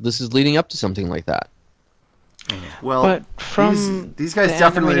this is leading up to something like that. Yeah. Well, but from these guys the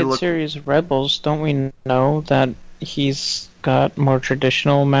definitely animated look. series Rebels, don't we know that he's got more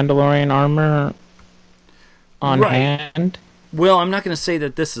traditional Mandalorian armor on hand? Well, I'm not going to say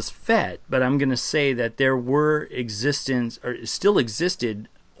that this is Fett, but I'm going to say that there still existed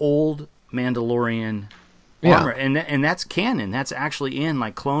old Mandalorian armor, and that's canon. That's actually in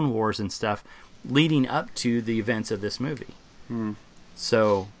like Clone Wars and stuff, leading up to the events of this movie.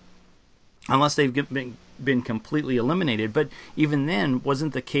 So, unless they've been completely eliminated, but even then,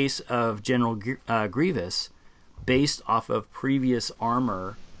 wasn't the case of General Grievous based off of previous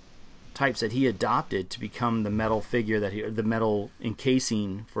armor types that he adopted to become the metal figure the metal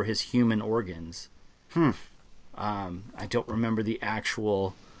encasing for his human organs? I don't remember the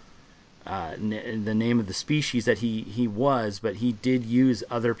actual the name of the species that he was, but he did use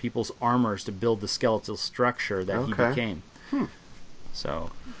other people's armors to build the skeletal structure that he became.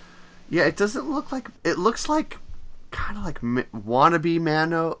 So, yeah, it doesn't look like. It looks like kind of like wannabe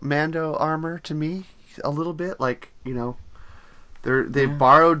Mando armor to me, a little bit. Like, you know, they've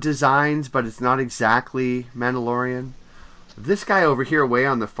borrowed designs, but it's not exactly Mandalorian. This guy over here, way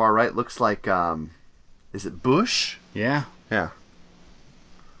on the far right, looks like is it Bush? Yeah.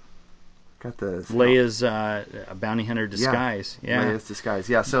 Got the Leia's a bounty hunter disguise. Yeah. Leia's disguise.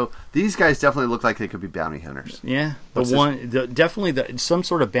 Yeah, so these guys definitely look like they could be bounty hunters. Yeah, definitely some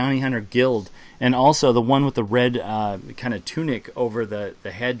sort of bounty hunter guild, and also the one with the red kind of tunic over the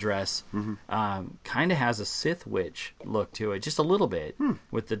headdress, kind of has a Sith witch look to it, just a little bit,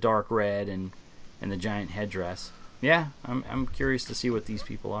 with the dark red and the giant headdress. Yeah, I'm curious to see what these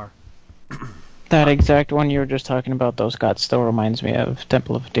people are. That exact one you were just talking about, those gods, still reminds me of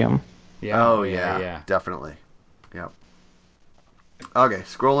Temple of Doom. Yeah. Oh, yeah. Definitely. Yep. Okay,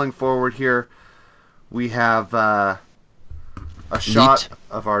 scrolling forward here, we have a shot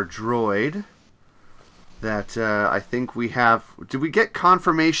of our droid that I think we have... Did we get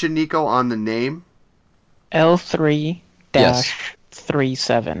confirmation, Nico, on the name?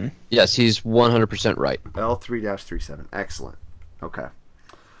 L3-37. Yes, he's 100% right. L3-37. Excellent. Okay.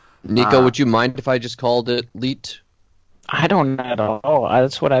 Nico, would you mind if I just called it Leet? I don't at all.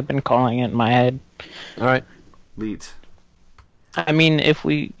 That's what I've been calling it in my head. All right. Leet. I mean, if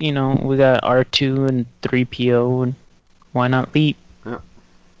we got R2 and 3PO, and why not Leet? Yeah.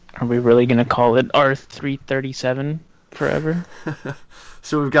 Are we really going to call it R337 forever?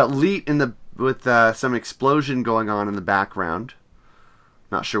 So we've got Leet with some explosion going on in the background.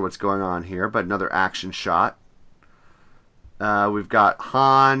 Not sure what's going on here, but another action shot. We've got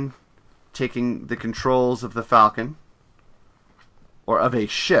Han taking the controls of the Falcon. Or of a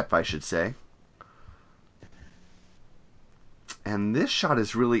ship, I should say. And this shot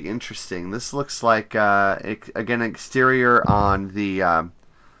is really interesting. This looks like, again, exterior on the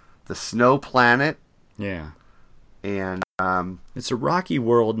snow planet. Yeah. And it's a rocky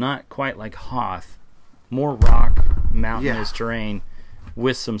world, not quite like Hoth. More rock, mountainous terrain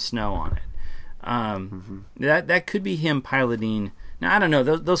with some snow on it. That could be him piloting. Now, I don't know.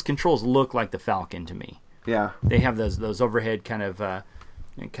 Those controls look like the Falcon to me. Yeah, they have those overhead kind of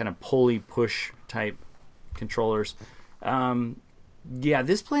pulley push type controllers.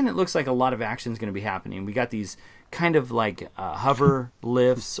 This planet looks like a lot of action is going to be happening. We got these kind of like hover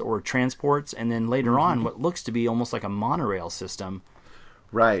lifts or transports, and then later on, what looks to be almost like a monorail system.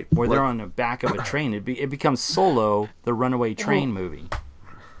 Right, where they're on the back of a train. It becomes Solo, the runaway train movie.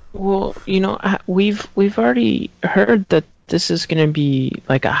 Well, we've already heard that this is going to be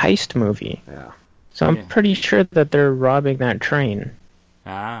like a heist movie. Yeah. So I'm pretty sure that they're robbing that train.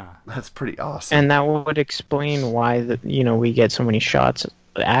 That's pretty awesome. And that would explain why we get so many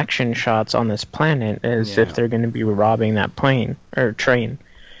action shots on this planet, as if they're going to be robbing that plane or train.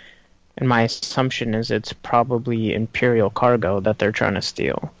 And my assumption is it's probably Imperial cargo that they're trying to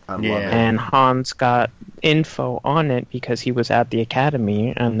steal. I love it. And Han's got info on it because he was at the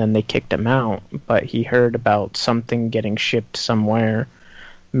academy, and then they kicked him out. But he heard about something getting shipped somewhere.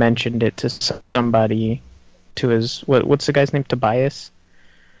 Mentioned it to somebody, to his what's the guy's name? Tobias.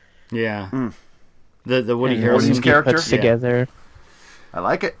 Yeah. The Woody Harrelson character puts together. I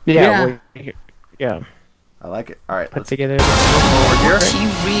like it. Yeah. I like it. All right, put together. Over here. What you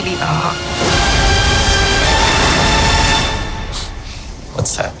really are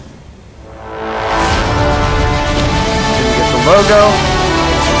What's that? Then you get the logo.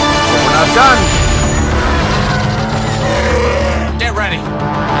 But we're not done. Get ready.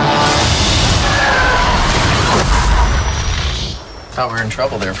 Thought we were in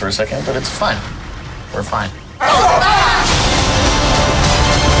trouble there for a second, but it's fine. We're fine.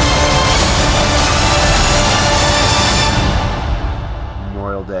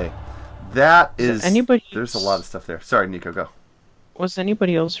 Memorial Day. That is... Anybody... There's a lot of stuff there. Sorry, Nico, go. Was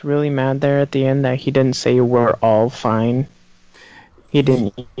anybody else really mad there at the end that he didn't say we're all fine? He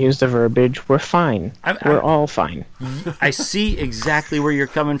didn't use the verbiage, we're fine. We're all fine. I see exactly where you're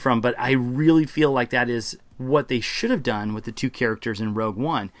coming from, but I really feel like that is what they should have done with the two characters in Rogue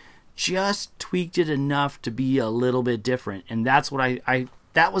One. Just tweaked it enough to be a little bit different. And that's what I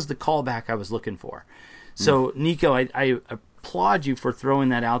that was the callback I was looking for. So, Nico, I applaud you for throwing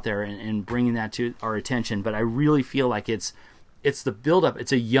that out there and bringing that to our attention, but I really feel like it's the build-up.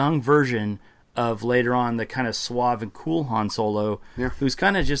 It's a young version of later on the kind of suave and cool Han Solo, who's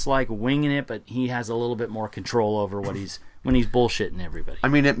kind of just like winging it, but he has a little bit more control over what when he's bullshitting everybody. I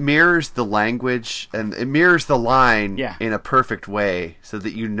mean, it mirrors the language and it mirrors the line in a perfect way, so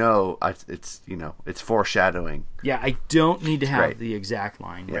that it's foreshadowing. Yeah, I don't need to have the exact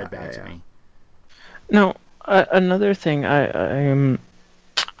line read back to me. Now, another thing,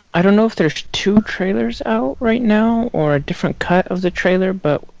 I don't know if there's two trailers out right now or a different cut of the trailer,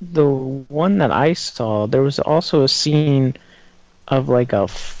 but the one that I saw, there was also a scene of like a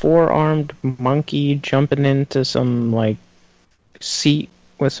four-armed monkey jumping into some like seat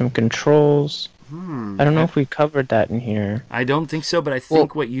with some controls. I don't know if we covered that in here. I don't think so, but I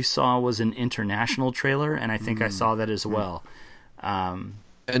think what you saw was an international trailer, and I think I saw that as well.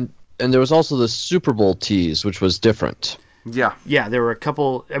 And there was also the Super Bowl tease, which was different. Yeah, there were a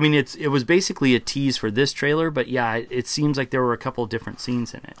couple. I mean, it was basically a tease for this trailer, but yeah, it seems like there were a couple different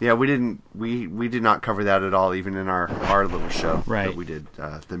scenes in it. Yeah, we did not cover that at all, even in our little show that we did,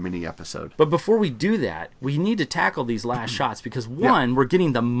 the mini episode. But before we do that, we need to tackle these last shots because one, we're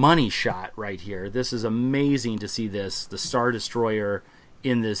getting the money shot right here. This is amazing to see the Star Destroyer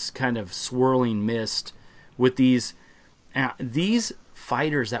in this kind of swirling mist with these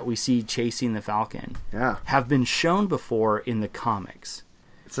fighters that we see chasing the Falcon have been shown before in the comics.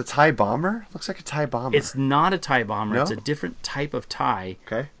 It's a TIE bomber? Looks like a TIE bomber. It's not a TIE bomber. No? It's a different type of TIE.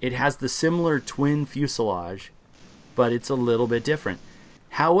 Okay. It has the similar twin fuselage, but it's a little bit different.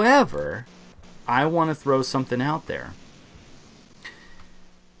 However, I want to throw something out there.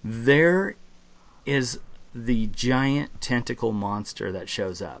 There is the giant tentacle monster that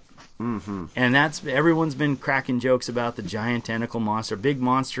shows up. Mm-hmm. And everyone's been cracking jokes about the giant tentacle monster, big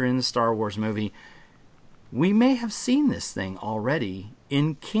monster in the Star Wars movie. We may have seen this thing already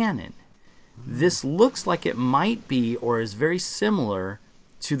in canon. This looks like it might be or is very similar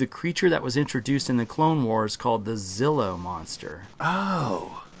to the creature that was introduced in the Clone Wars called the Zillo monster.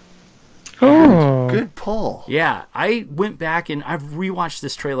 Oh. Oh. Good pull. Yeah, I went back and I've rewatched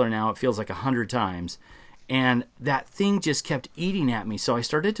this trailer now, it feels like 100 times. And that thing just kept eating at me. So I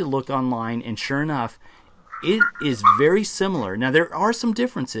started to look online, and sure enough, it is very similar. Now, there are some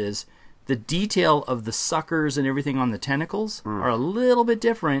differences. The detail of the suckers and everything on the tentacles are a little bit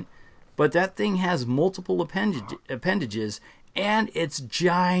different, but that thing has multiple appendages, and it's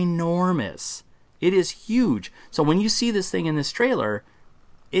ginormous. It is huge. So when you see this thing in this trailer,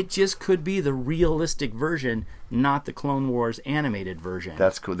 it just could be the realistic version, not the Clone Wars animated version.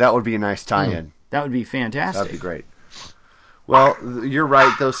 That's cool. That would be a nice tie-in. That would be fantastic. That'd be great. Well, you're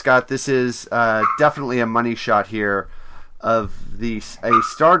right, though, Scott. This is definitely a money shot here of a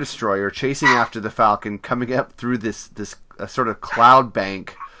Star Destroyer chasing after the Falcon, coming up through this sort of cloud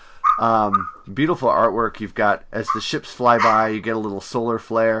bank. Beautiful artwork you've got. As the ships fly by, you get a little solar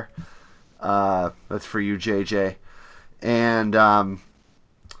flare. That's for you, JJ. And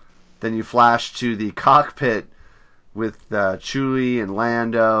then you flash to the cockpit with Chewie and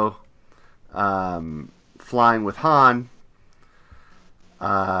Lando. Flying with Han,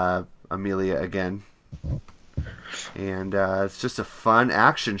 Amelia again, and it's just a fun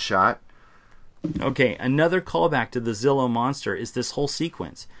action shot. Okay, another callback to the Zillo monster is this whole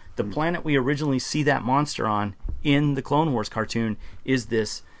sequence. The planet we originally see that monster on in the Clone Wars cartoon is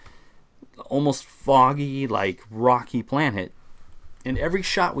this almost foggy, like rocky planet, and every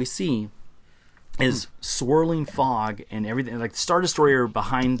shot we see is swirling fog and everything. Like the Star Destroyer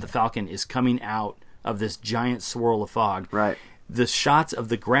behind the Falcon is coming out of this giant swirl of fog. Right. The shots of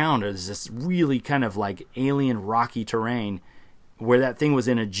the ground are this really kind of like alien rocky terrain where that thing was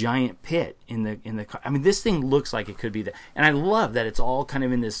in a giant pit in the. I mean, this thing looks like it could be that, and I love that it's all kind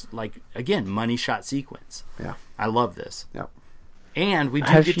of in this like again money shot sequence. Yeah. I love this. Yep. And we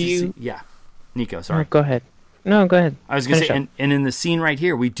do Have get to you- see... Yeah. Nico, sorry. Oh, go ahead. No, go ahead. I was going to Finish say, and in the scene right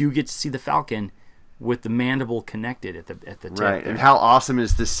here, we do get to see the Falcon with the mandible connected at the tip. Right, there. and how awesome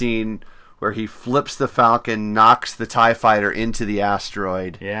is the scene where he flips the Falcon, knocks the TIE fighter into the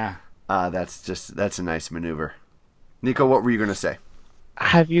asteroid. Yeah. That's a nice maneuver. Nico, what were you going to say?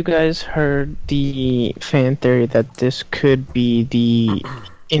 Have you guys heard the fan theory that this could be the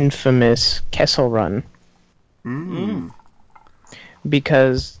infamous Kessel Run?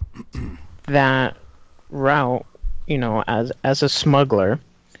 Because that route, as a smuggler,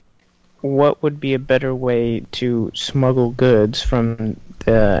 what would be a better way to smuggle goods from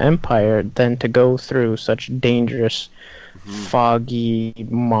the Empire than to go through such dangerous, foggy,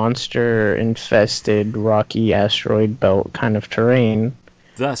 monster-infested, rocky asteroid belt kind of terrain?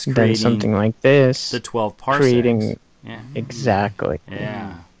 Thus than creating something like this. the 12 parsecs. Creating Yeah. exactly.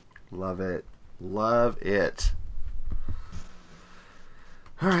 Yeah. Love it. Love it.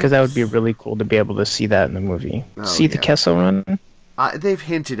 Because that would be really cool to be able to see that in the movie. Oh, See the yeah. Kessel Run? They've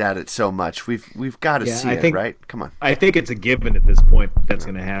hinted at it so much. We've got to see it, right? Come on. I think it's a given at this point that's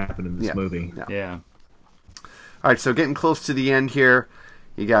going to happen in this movie. Yeah. All right, so getting close to the end here,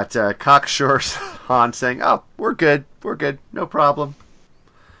 you got Cockshore's Han saying, "Oh, we're good, no problem."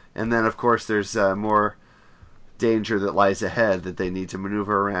 And then, of course, there's more danger that lies ahead that they need to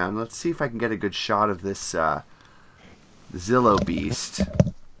maneuver around. Let's see if I can get a good shot of this Zillow beast.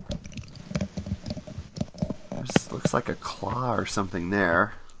 This looks like a claw or something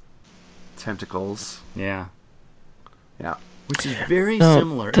there. Tentacles. Yeah. Yeah. Which is very No,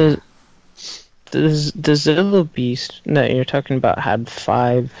 similar. The Zillow beast that you're talking about had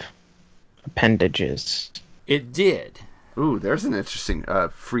 5 appendages. It did. Ooh, there's an interesting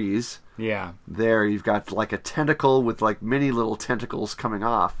freeze. Yeah. There, you've got like a tentacle with like many little tentacles coming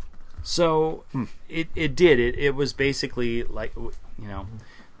off. So it did. It was basically like,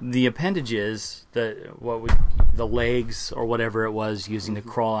 the appendages, the legs or whatever it was using to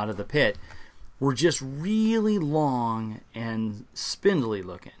crawl out of the pit, were just really long and spindly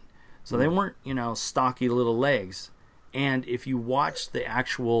looking. So they weren't, stocky little legs. And if you watch the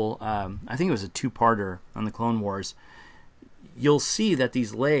actual, I think it was a 2-parter on the Clone Wars, you'll see that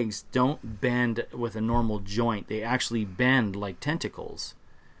these legs don't bend with a normal joint. They actually bend like tentacles.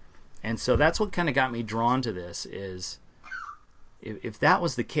 And so that's what kind of got me drawn to this is if that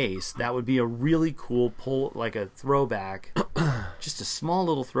was the case, that would be a really cool pull, like a throwback, just a small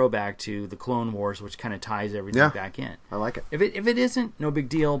little throwback to the Clone Wars, which kind of ties everything back in. I like it. If it isn't, no big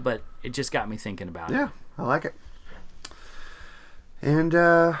deal, but it just got me thinking about it. Yeah, I like it. And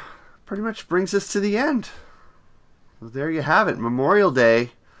pretty much brings us to the end. Well, there you have it. Memorial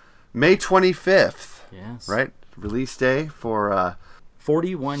Day, May 25th. Yes. Right? Release day for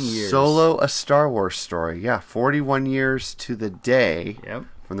 41 years. Solo, a Star Wars story. Yeah, 41 years to the day Yep.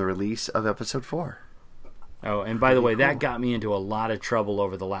 from the release of Episode 4. Oh, and by the way, that got me into a lot of trouble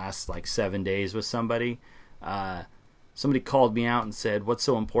over the last 7 days with somebody. Somebody called me out and said, "What's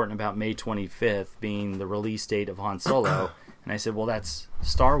so important about May 25th being the release date of Han Solo?" And I said, "Well, that's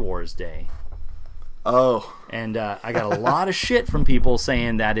Star Wars Day." Oh. And I got a lot of shit from people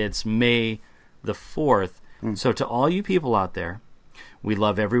saying that it's May the 4th. So to all you people out there, we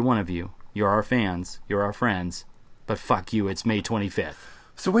love every one of you. You're our fans. You're our friends. But fuck you, it's May 25th.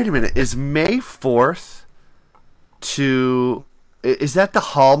 So wait a minute. Is May 4th is that the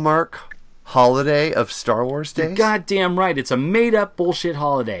hallmark holiday of Star Wars Days? You're goddamn right. It's a made-up bullshit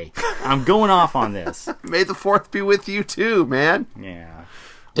holiday. I'm going off on this. May the 4th be with you too, man. Yeah.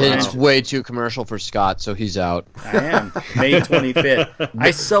 It's way too commercial for Scott, so he's out. I am. May 25th.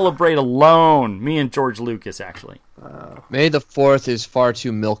 I celebrate alone. Me and George Lucas, actually. May the 4th is far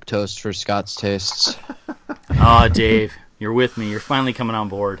too milquetoast for Scott's tastes. Oh, Dave, you're with me. You're finally coming on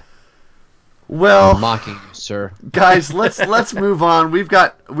board. Well, I'm mocking you, sir. Guys, let's move on. We've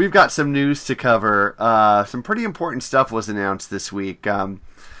got some news to cover. Some pretty important stuff was announced this week.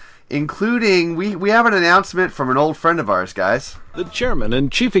 Including, we have an announcement from an old friend of ours, guys. The chairman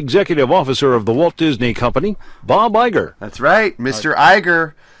and chief executive officer of the Walt Disney Company, Bob Iger. That's right, Mr.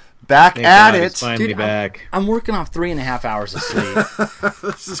 Iger, back at it. Finally back. I'm working off 3.5 hours of sleep.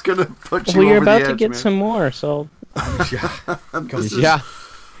 This is going to put you Well, you're over the about edge, to get man. some more, so... Yeah.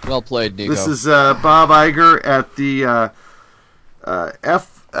 Well played, Nico. This is Bob Iger at the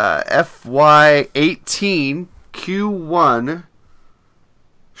FY18 Q1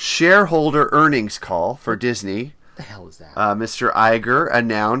 shareholder earnings call for Disney. What the hell is that? Mr. Iger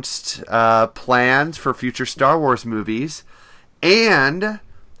announced plans for future Star Wars movies and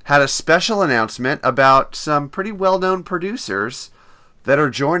had a special announcement about some pretty well-known producers that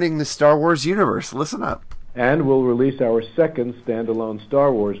are joining the Star Wars universe. Listen up. And we'll release our second standalone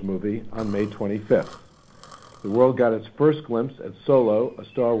Star Wars movie on May 25th. The world got its first glimpse at Solo, a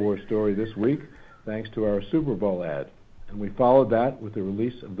Star Wars story this week, thanks to our Super Bowl ad. And we followed that with the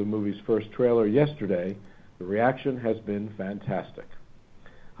release of the movie's first trailer yesterday. The reaction has been fantastic.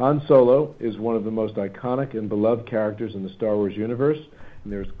 Han Solo is one of the most iconic and beloved characters in the Star Wars universe,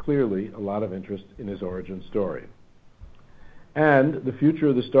 and there's clearly a lot of interest in his origin story. And the future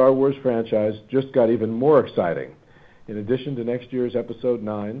of the Star Wars franchise just got even more exciting. In addition to next year's Episode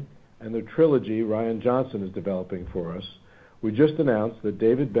 9 and the trilogy Rian Johnson is developing for us, we just announced that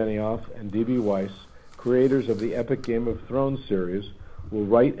David Benioff and D.B. Weiss, creators of the epic Game of Thrones series, will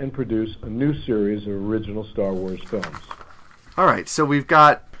write and produce a new series of original Star Wars films. All right, so we've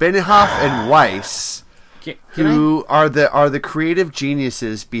got Benioff and Weiss, who are the creative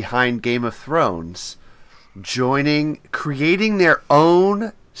geniuses behind Game of Thrones, creating their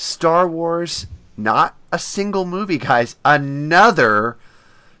own Star Wars, not a single movie, guys, another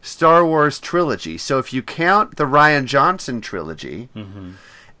Star Wars trilogy. So if you count the Rian Johnson trilogy,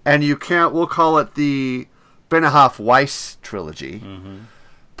 and you count, we'll call it the Benioff-Weiss trilogy,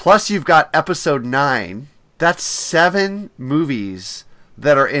 plus you've got Episode 9, that's 7 movies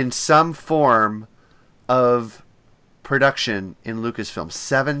that are in some form of production in Lucasfilm.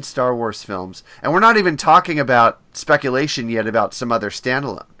 7 Star Wars films. And we're not even talking about speculation yet about some other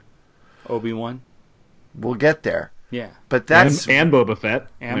standalone. Obi-Wan? We'll get there. Yeah. But that's... And Boba Fett.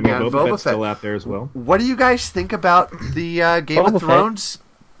 And Boba Boba Fett's Fett. still out there as well. What do you guys think about the Game of Thrones?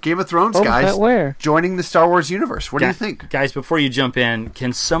 Game of Thrones Boba guys Fett where? joining the Star Wars universe. What do you think? Guys, before you jump in,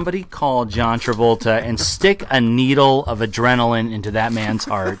 can somebody call John Travolta and stick a needle of adrenaline into that man's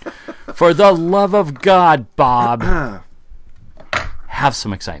heart? For the love of God, Bob. Have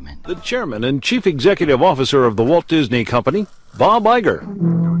some excitement. The chairman and chief executive officer of the Walt Disney Company, Bob Iger.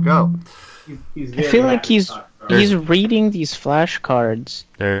 There we go. I feel like he's reading these flashcards.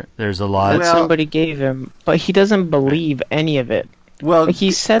 There's a lot that somebody gave him, but he doesn't believe any of it. Well, like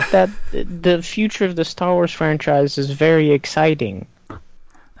he said that the future of the Star Wars franchise is very exciting.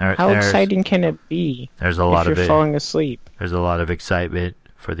 How exciting can it be? There's a lot if of you're falling asleep. There's a lot of excitement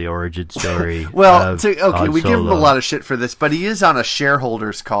for the origin story. Well, Han we give him a Solo. lot of shit for this, but he is on a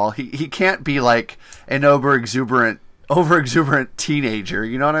shareholders call. He can't be like an over exuberant teenager.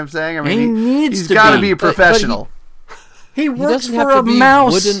 You know what I'm saying? I mean, he's got to be a professional. He works doesn't for have to a be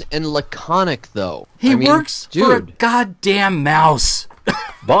mouse. Wooden and laconic, though. He works for a goddamn mouse.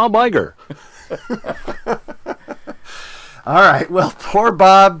 Bob Iger. All right. Well, poor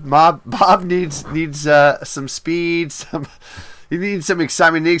Bob. Bob needs some speed. He needs some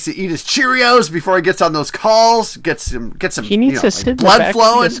excitement. He needs to eat his Cheerios before he gets on those calls. Get some. He needs to sit in the blood back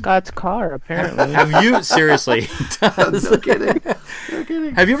flowing. of Scott's car. Apparently. Have you seriously? No kidding.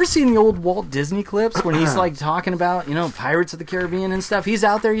 Have you ever seen the old Walt Disney clips when he's like talking about Pirates of the Caribbean and stuff? He's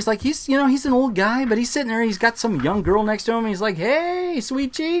out there. He's like he's an old guy, but he's sitting there. He's got some young girl next to him. And he's like, "Hey,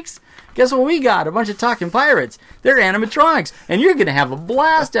 sweet cheeks, guess what we got? A bunch of talking pirates. They're animatronics, and you're gonna have a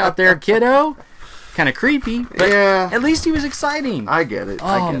blast out there, kiddo." Kind of creepy, but at least he was exciting. I get it.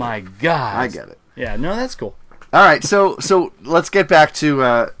 Oh my god, I get it. Yeah, no, that's cool. All right, so let's get back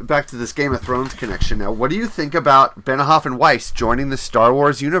to this Game of Thrones connection now. What do you think about Benioff and Weiss joining the Star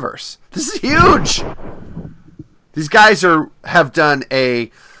Wars universe? This is huge. These guys have done a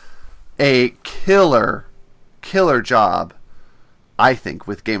killer job, I think,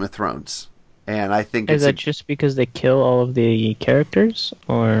 with Game of Thrones, and I think is that just because they kill all of the characters,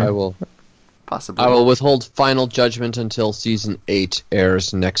 or I will. Possibly. I will withhold final judgment until season 8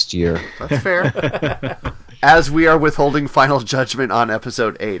 airs next year. That's fair. As we are withholding final judgment on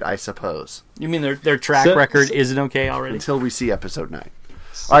episode 8, I suppose. You mean their track record isn't okay already? Until we see episode 9.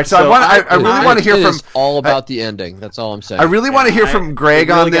 All right, so I really want to hear from... It's all about the ending. That's all I'm saying. I really want to hear from Greg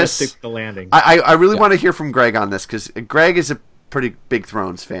on this. Stick to the landing. I really want to hear from Greg on this, because Greg is a pretty big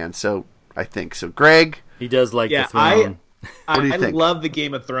Thrones fan, so I think. So, Greg... He does like the throne. What do you think? I love the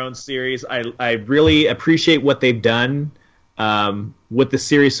Game of Thrones series. I really appreciate what they've done with the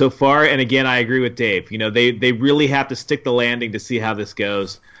series so far. And again, I agree with Dave. They really have to stick the landing to see how this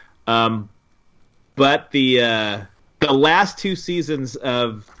goes. But the last 2 seasons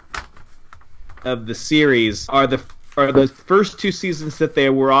of the series are the first 2 seasons that they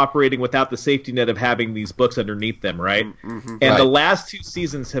were operating without the safety net of having these books underneath them, right? Mm-hmm. And the last 2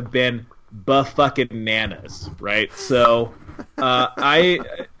 seasons have been buff-fucking-nanas, right? So I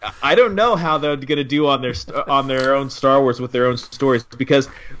don't know how they're going to do on their own Star Wars with their own stories, because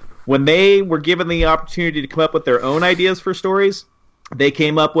when they were given the opportunity to come up with their own ideas for stories, they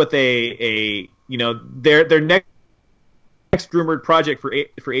came up with their next rumored project for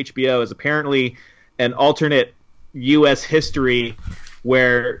HBO is apparently an alternate U.S. history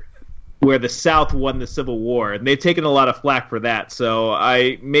where the South won the Civil War, and they've taken a lot of flack for that. So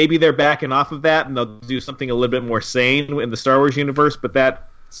maybe they're backing off of that, and they'll do something a little bit more sane in the Star Wars universe. But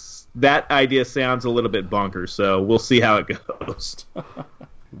that idea sounds a little bit bonkers. So we'll see how it goes.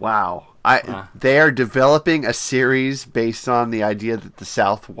 Wow. They are developing a series based on the idea that the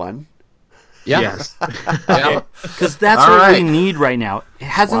South won. Yeah. Yes. Because that's what we need right now.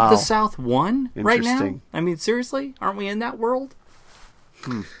 Hasn't the South won right now? Interesting. I mean, seriously? Aren't we in that world?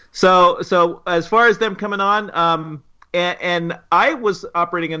 So as far as them coming on, and I was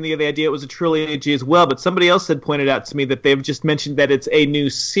operating on the idea it was a trilogy as well, but somebody else had pointed out to me that they've just mentioned that it's a new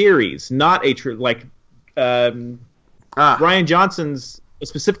series, not a Ryan Johnson's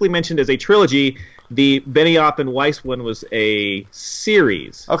specifically mentioned as a trilogy. The Benioff and Weiss one was a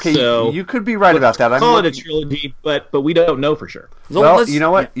series. Okay, so you could be right about that. Call it a trilogy, but we don't know for sure. Well, you know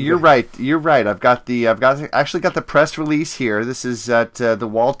what? You're right. You're right. I've actually got the press release here. This is at the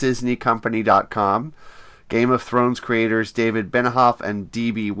WaltDisneyCompany.com. Game of Thrones creators David Benioff and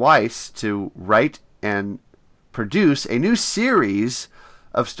D.B. Weiss to write and produce a new series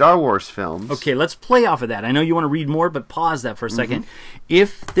of Star Wars films. Okay, let's play off of that. I know you want to read more, but pause that for a second.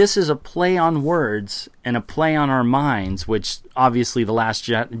 If this is a play on words and a play on our minds, which obviously The Last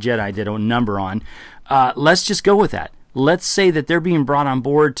Jedi did a number on, let's just go with that. Let's say that they're being brought on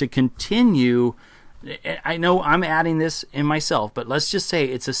board to continue. I know I'm adding this in myself, but let's just say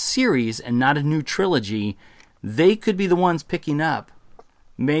it's a series and not a new trilogy. They could be the ones picking up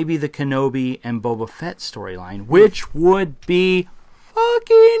maybe the Kenobi and Boba Fett storyline, which would be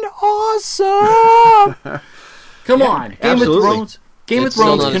fucking awesome. Come on, Game of Thrones. It's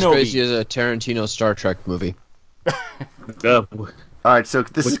still not as crazy as a Tarantino Star Trek movie. All right, so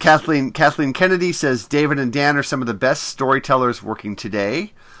this is Kathleen Kennedy says David and Dan are some of the best storytellers working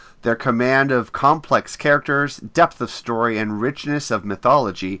today. Their command of complex characters, depth of story, and richness of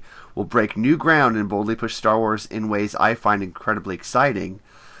mythology will break new ground and boldly push Star Wars in ways I find incredibly exciting.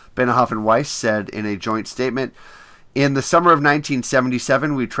 Benioff and Weiss said in a joint statement, "In the summer of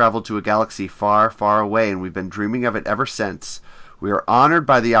 1977, we traveled to a galaxy far, far away, and we've been dreaming of it ever since. We are honored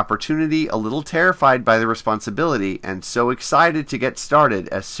by the opportunity, a little terrified by the responsibility, and so excited to get started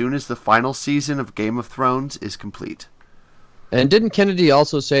as soon as the final season of Game of Thrones is complete." And didn't Kennedy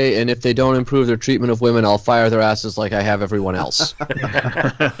also say, and if they don't improve their treatment of women, I'll fire their asses like I have everyone else?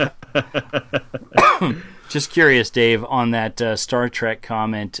 Just curious, Dave, on that Star Trek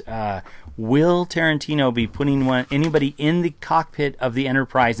comment, will Tarantino be putting anybody in the cockpit of the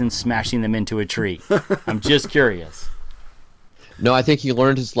Enterprise and smashing them into a tree? I'm just curious. No, I think he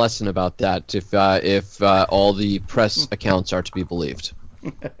learned his lesson about that, if all the press accounts are to be believed.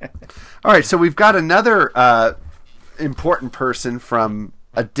 All right, so we've got another important person from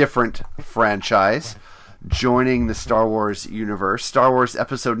a different franchise joining the Star Wars universe. Star Wars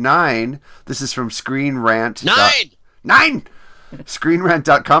Episode 9. This is from Screen Rant. 9!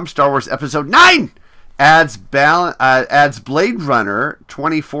 ScreenRant.com. Star Wars Episode 9 adds Blade Runner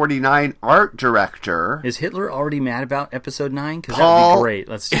 2049 art director. Is Hitler already mad about Episode 9? Because that would be great.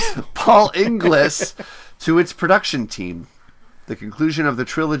 Let's just... Paul Inglis to its production team. The conclusion of the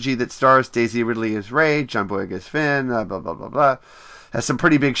trilogy that stars Daisy Ridley as Rey, John Boyega as Finn, blah, blah, blah, blah, has some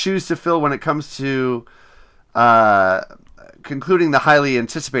pretty big shoes to fill when it comes to concluding the highly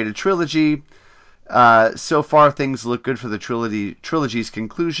anticipated trilogy. So far, things look good for the trilogy's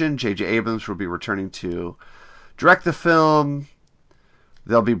conclusion. J.J. Abrams will be returning to direct the film.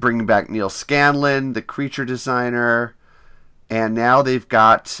 They'll be bringing back Neil Scanlon, the creature designer. And now they've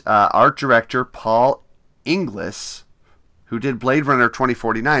got art director Paul Inglis, who did Blade Runner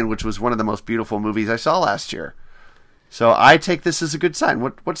 2049, which was one of the most beautiful movies I saw last year. So I take this as a good sign.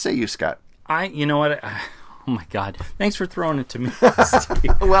 What say you, Scott? You know what? Oh my God! Thanks for throwing it to me.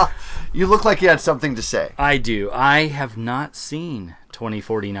 Well, you look like you had something to say. I do. I have not seen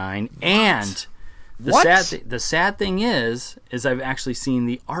 2049, and the sad thing is I've actually seen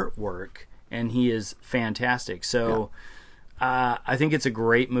the artwork, and he is fantastic. So I think it's a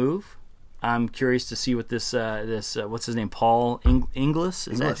great move. I'm curious to see what this what's his name, Paul Inglis?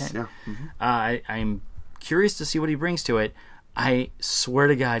 Is Inglis, that? Yeah. Mm-hmm. I'm curious to see what he brings to it. I swear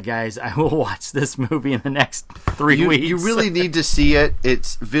to God, guys, I will watch this movie in the next 3 weeks. You really need to see it.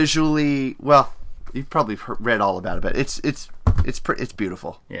 It's visually, well, you've probably read all about it, but it's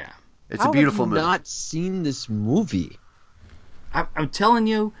beautiful. Yeah, it's a beautiful movie. How have you not seen this movie? I'm telling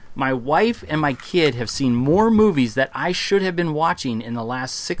you, my wife and my kid have seen more movies that I should have been watching in the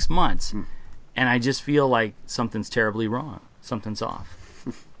last 6 months, and I just feel like something's terribly wrong. Something's off.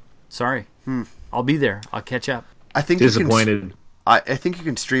 Sorry. I'll be there. I'll catch up. I think disappointed. I think you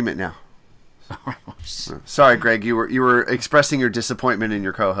can stream it now. Sorry, Greg. You were expressing your disappointment in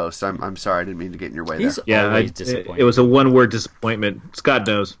your co-host. I'm sorry. I didn't mean to get in your way there. Yeah, it was a one-word disappointment. Scott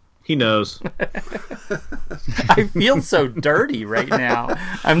knows. He knows. I feel so dirty right now.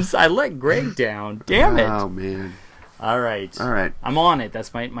 I let Greg down. Damn it. Oh, man. All right. I'm on it.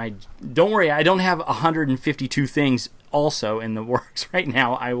 That's my. Don't worry. I don't have 152 things also in the works right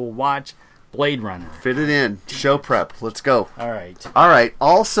now. I will watch Blade Runner. Fit it in. Show prep. Let's go. All right.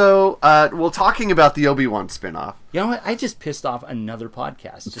 Also, talking about the Obi-Wan spinoff. You know what? I just pissed off another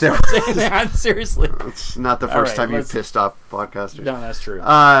podcast. Just saying that. Seriously. It's not the first time you've pissed off podcasters. No, that's true.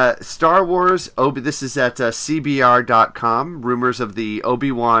 Star Wars. This is at CBR.com. Rumors of the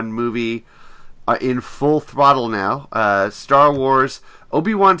Obi-Wan movie in full throttle now. Star Wars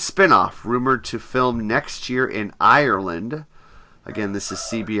Obi-Wan spinoff rumored to film next year in Ireland. Again, this is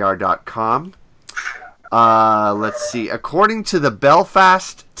CBR.com. Let's see. According to the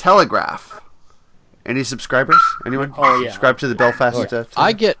Belfast Telegraph. Any subscribers? Anyone? Oh, yeah. Subscribe to the Belfast Telegraph?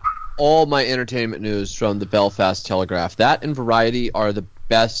 I get all my entertainment news from the Belfast Telegraph. That and Variety are the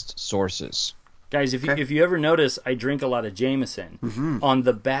best sources. Guys, if you ever notice, I drink a lot of Jameson. Mm-hmm. On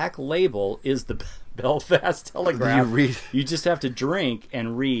the back label is the Belfast Telegraph. You just have to drink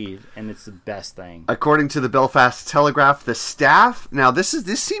and read, and it's the best thing. According to the Belfast Telegraph, the staff. Now, this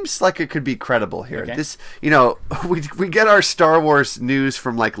seems like it could be credible here. Okay. This, we get our Star Wars news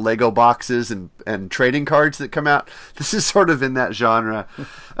from like Lego boxes and trading cards that come out. This is sort of in that genre.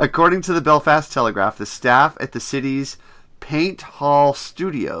 According to the Belfast Telegraph, the staff at the city's Paint Hall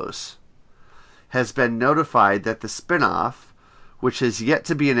Studios has been notified that the spin-off, which has yet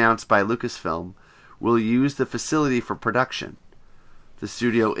to be announced by Lucasfilm, will use the facility for production. The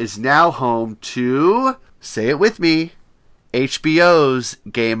studio is now home to, say it with me, HBO's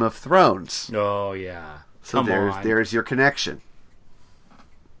Game of Thrones. Oh, yeah. So there's your connection.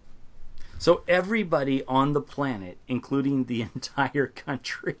 So everybody on the planet, including the entire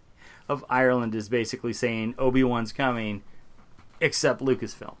country of Ireland, is basically saying Obi-Wan's coming, except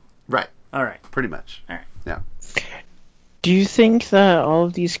Lucasfilm. Right. All right. Pretty much. All right. Yeah. Do you think that all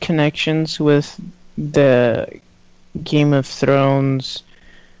of these connections with the Game of Thrones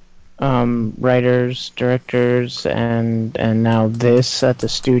writers, directors, and now this at the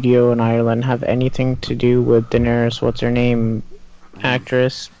studio in Ireland have anything to do with Daenerys, what's-her-name,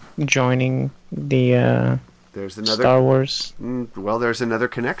 actress joining the there's another Star Wars? Well, there's another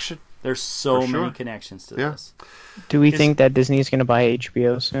connection. There's so many connections to this. Do we think that Disney's going to buy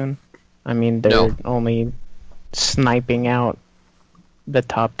HBO soon? I mean, they're only sniping out the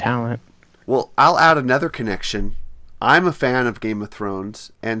top talent. Well, I'll add another connection. I'm a fan of Game of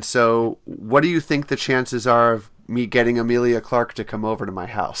Thrones, and so what do you think the chances are of me getting Emilia Clarke to come over to my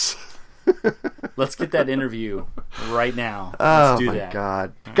house? Let's get that interview right now. Let's do that. Oh, my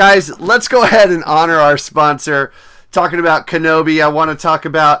God. Guys, let's go ahead and honor our sponsor. Talking about Kenobi, I want to talk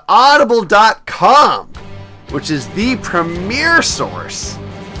about Audible.com, which is the premier source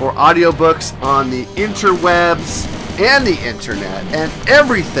for audiobooks on the interwebs and the internet and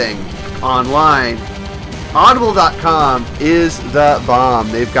everything online. Audible.com is the bomb.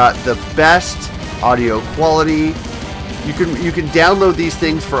 They've got the best audio quality. You can download these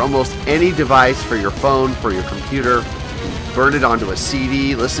things for almost any device, for your phone, for your computer. Burn it onto a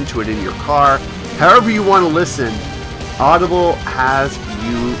CD, listen to it in your car. However you want to listen, Audible has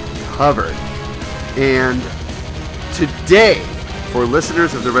you covered. And today, for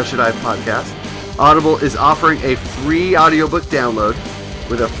listeners of the Wretched Hive podcast, Audible is offering a free audiobook download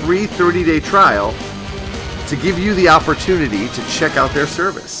with a free 30-day trial to give you the opportunity to check out their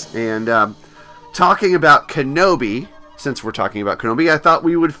service. And talking about Kenobi, since we're talking about Kenobi, I thought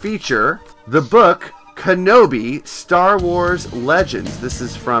we would feature the book Kenobi, Star Wars Legends. This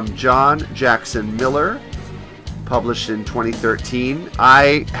is from John Jackson Miller, published in 2013.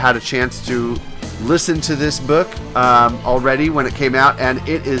 I had a chance to listen to this book already when it came out, and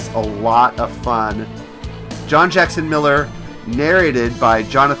it is a lot of fun. John Jackson Miller, narrated by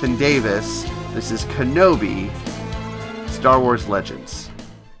Jonathan Davis. This is Kenobi, Star Wars Legends.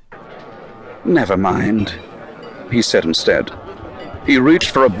 Never mind, he said instead. He reached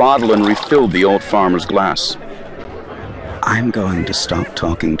for a bottle and refilled the old farmer's glass. I'm going to stop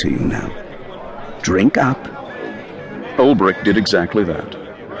talking to you now. Drink up. Ulbrich did exactly that.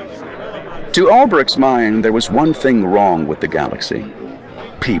 To Ulbrich's mind, there was one thing wrong with the galaxy.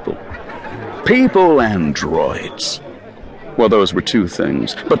 People. People and droids. Well, those were two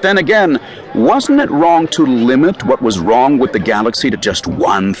things. But then again, wasn't it wrong to limit what was wrong with the galaxy to just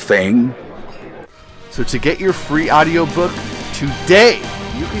one thing? So to get your free audiobook today,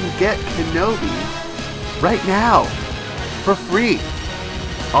 you can get Kenobi right now for free.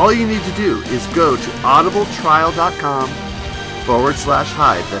 All you need to do is go to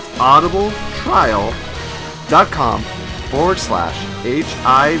audibletrial.com/Hive. That's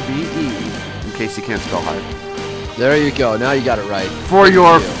audibletrial.com/HIVE, in case you can't spell Hive. There you go. Now you got it right. For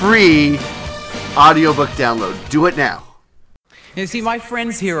your free audiobook download. Do it now. You see, my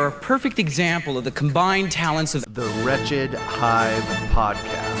friends here are a perfect example of the combined talents of the Wretched Hive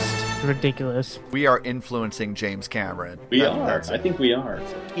podcast. Ridiculous. We are influencing James Cameron. We are. I think we are.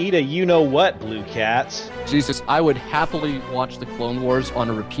 Eat a you-know-what, Blue Cats. Jesus, I would happily watch the Clone Wars on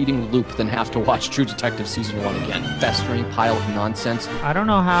a repeating loop than have to watch True Detective Season 1 again. Festering pile of nonsense. I don't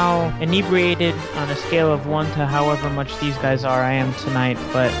know how inebriated on a scale of 1 to however much these guys are I am tonight,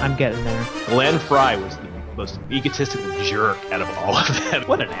 but I'm getting there. Glenn Fry was the most egotistical jerk out of all of them.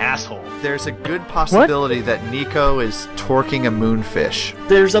 What an asshole. There's a good possibility that Nico is torquing a moonfish.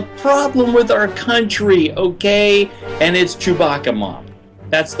 There's a problem with our country, okay? And it's Chewbacca Mom.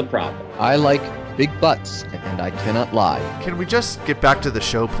 That's the problem. I like big butts, and I cannot lie. Can we just get back to the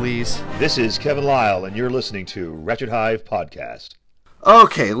show, please? This is Kevin Lyle, and you're listening to Wretched Hive Podcast.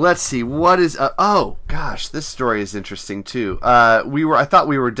 Okay, let's see. What is... oh, gosh, this story is interesting, too. I thought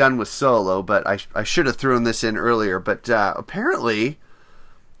we were done with Solo, but I should have thrown this in earlier. But apparently,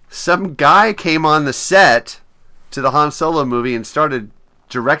 some guy came on the set to the Han Solo movie and started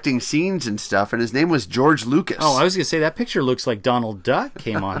directing scenes and stuff, and his name was George Lucas. Oh, I was going to say, that picture looks like Donald Duck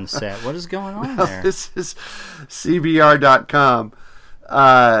came on the set. What is going on there? This is CBR.com.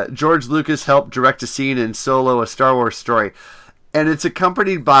 George Lucas helped direct a scene in Solo, a Star Wars story. And it's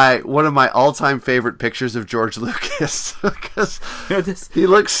accompanied by one of my all-time favorite pictures of George Lucas. Because he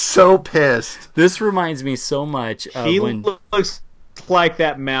looks so pissed. This reminds me so much of he when... looks like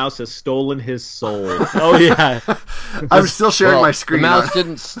that mouse has stolen his soul. Oh, yeah. I'm still sharing my screen. The mouse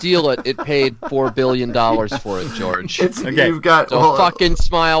didn't steal it. It paid $4 billion for it, George. Okay. You've got... So fucking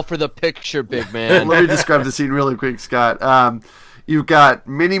smile for the picture, big man. Let me describe the scene really quick, Scott. You've got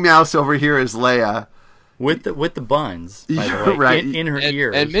Minnie Mouse over here as Leia. With the buns, by the way, right. in her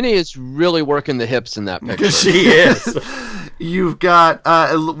ears. And Minnie is really working the hips in that picture. She is. You've got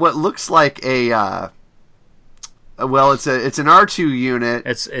what looks like a it's an R2 unit.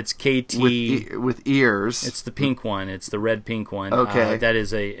 It's KT with ears. It's the pink one. It's the red pink one. Okay, that is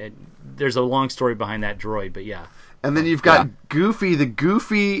there's a long story behind that droid, but yeah. And then you've got Goofy, the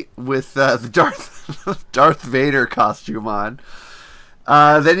Goofy with the Darth Vader costume on.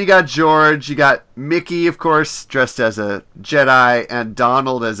 Then you got George, you got Mickey, of course, dressed as a Jedi, and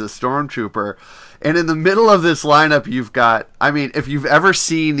Donald as a Stormtrooper. And in the middle of this lineup, you've got, if you've ever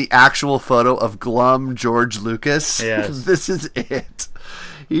seen the actual photo of glum George Lucas, yes. This is it.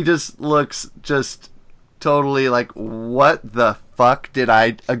 He just looks totally like, what the fuck did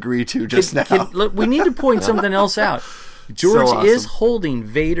I agree to just now? Look, we need to point something else out. George so awesome. is holding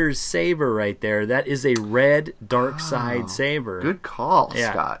Vader's saber right there. That is a red dark side saber. Good call,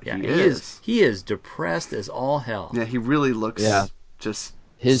 Scott. Yeah, he is depressed as all hell. Yeah, he really looks just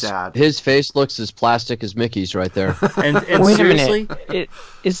sad. His face looks as plastic as Mickey's right there. And wait seriously, a minute.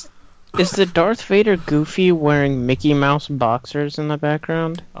 Is the Darth Vader Goofy wearing Mickey Mouse boxers in the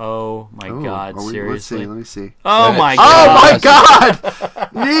background? Oh my God! Seriously, let me see. Oh my God!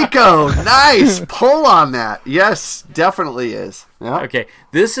 Nico, nice pull on that. Yes, definitely is. Yep. Okay,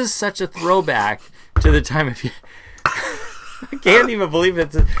 this is such a throwback to the time of. I can't even believe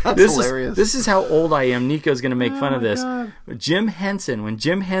it. That's hilarious. This is how old I am. Nico's going to make fun of this. God. When Jim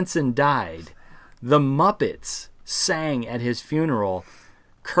Henson died, the Muppets sang at his funeral.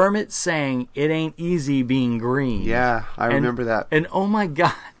 Kermit sang, "It ain't easy being green." Yeah, I remember that. And oh my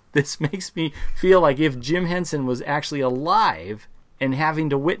God, this makes me feel like if Jim Henson was actually alive and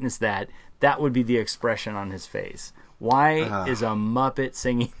having to witness that, that would be the expression on his face. Why is a Muppet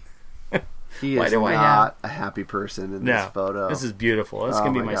singing? He is not a happy person in this photo. This is beautiful. This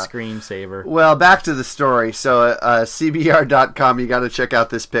can be my screensaver. Well, back to the story. So, CBR.com, you got to check out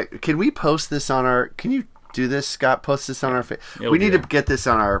this pic. Can we post this on our... Can you do this, Scott? Post this on our... We need to get this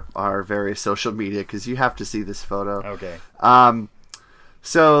on our various social media because you have to see this photo. Okay.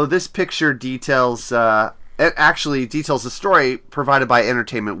 So, this picture details... it actually details a story provided by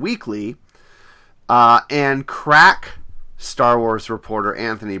Entertainment Weekly and crack Star Wars reporter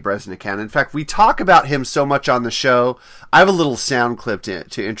Anthony Bresnikan. In fact, we talk about him so much on the show. I have a little sound clip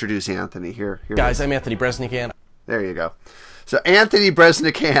to introduce Anthony here. Guys, I'm Anthony Bresnikan. There you go. So Anthony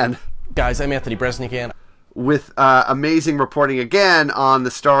Bresnikan. Guys, I'm Anthony Bresnikan. With amazing reporting again on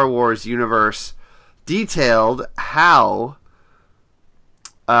the Star Wars universe, detailed how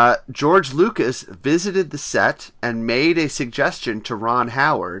George Lucas visited the set and made a suggestion to Ron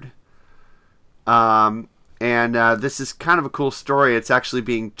Howard. And this is kind of a cool story. It's actually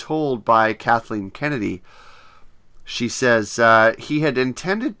being told by Kathleen Kennedy. She says he had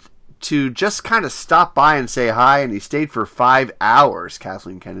intended to just kind of stop by and say hi, and he stayed for 5 hours,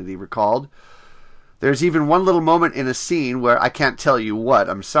 Kathleen Kennedy recalled. There's even one little moment in a scene where, I can't tell you what,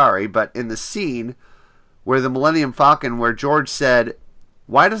 I'm sorry, but in the scene where the Millennium Falcon, where George said,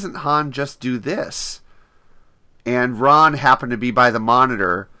 "Why doesn't Han just do this?" And Ron happened to be by the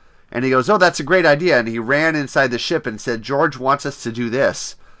monitor, and he goes, "Oh, that's a great idea." And he ran inside the ship and said, "George wants us to do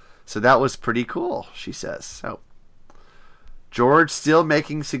this." So that was pretty cool, she says. So George still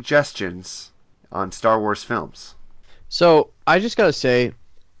making suggestions on Star Wars films. So I just got to say,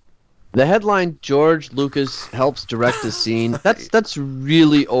 the headline, George Lucas helps direct a scene, that's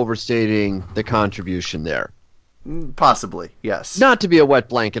really overstating the contribution there. Possibly, yes. Not to be a wet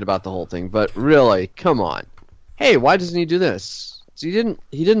blanket about the whole thing, but really, come on. Hey, why doesn't he do this? So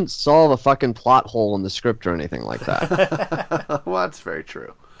he didn't solve a fucking plot hole in the script or anything like that. Well, that's very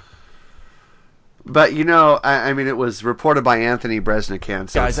true. But, you know, I mean, it was reported by Anthony Bresnikan.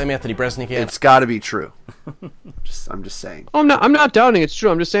 So Guys, I'm Anthony Bresnikan. It's got to be true. I'm just saying. I'm not doubting it's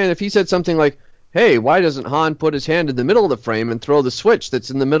true. I'm just saying if he said something like, "Hey, why doesn't Han put his hand in the middle of the frame and throw the switch that's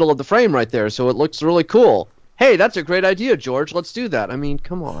in the middle of the frame right there so it looks really cool? Hey, that's a great idea, George. Let's do that." I mean,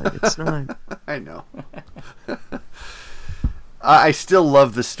 come on. It's not. I know. I still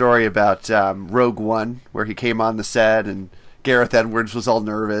love the story about Rogue One, where he came on the set and Gareth Edwards was all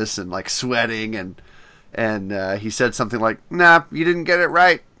nervous and like sweating, and he said something like, "Nah, you didn't get it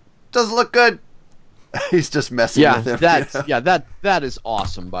right. Doesn't look good." He's just messing with him. That is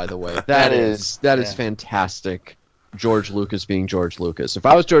awesome, by the way. That is fantastic. George Lucas being George Lucas. If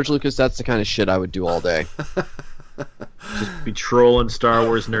I was George Lucas, that's the kind of shit I would do all day. Just be trolling Star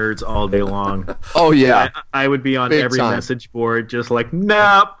Wars nerds all day long. Oh yeah, I would be on Big every time. message board, just like,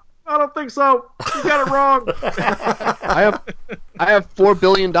 "Nah, I don't think so. You got it wrong." I have $4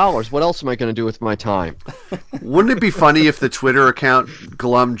 billion. What else am I going to do with my time? Wouldn't it be funny if the Twitter account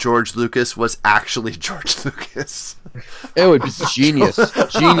Glum George Lucas was actually George Lucas? It would be genius.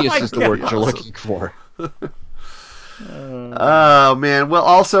 Genius is the word you're looking for. Oh, man. Well,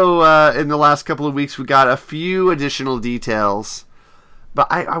 also, in the last couple of weeks, we got a few additional details. But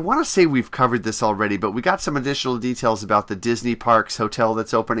I want to say we've covered this already, but we got some additional details about the Disney Parks hotel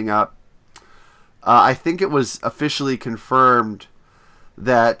that's opening up. I think it was officially confirmed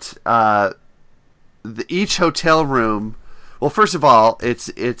that each hotel room... Well, first of all, it's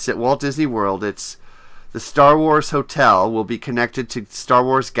at Walt Disney World. It's the Star Wars Hotel will be connected to Star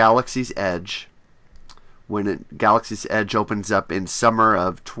Wars Galaxy's Edge when Galaxy's Edge opens up in summer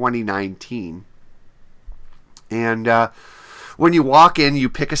of 2019. And when you walk in, you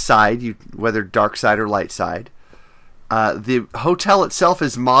pick a side, whether dark side or light side. The hotel itself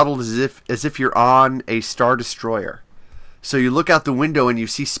is modeled as if you're on a Star Destroyer. So you look out the window and you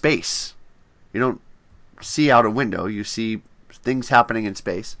see space. You don't see out a window. You see things happening in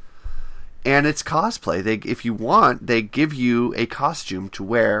space. And it's cosplay. If you want, they give you a costume to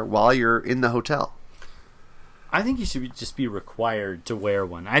wear while you're in the hotel. I think you should just be required to wear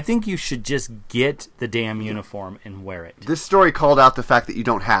one. I think you should just get the damn uniform and wear it. This story called out the fact that you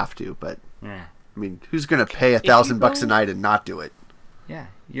don't have to, but yeah. I mean, who's going to pay $1,000 a night and not do it? Yeah,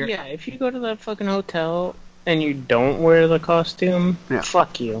 if you go to that fucking hotel and you don't wear the costume,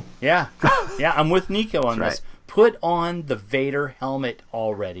 fuck you. Yeah, I'm with Nico on That's this. Put on the Vader helmet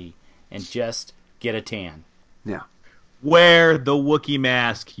already and just get a tan. Yeah. Wear the Wookiee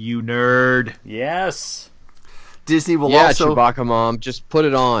mask, you nerd. Yes. Disney will yeah, also... Chewbacca mom, just put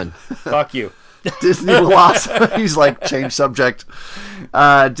it on. Fuck you. Disney will also... He's like, change subject.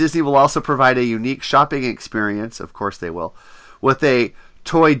 Disney will also provide a unique shopping experience, of course they will, with a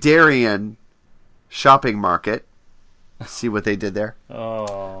Toydarian shopping market. See what they did there?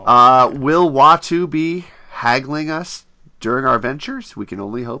 Oh. Will Watu be haggling us during our ventures? We can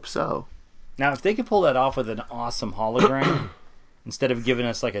only hope so. Now, if they could pull that off with an awesome hologram... Instead of giving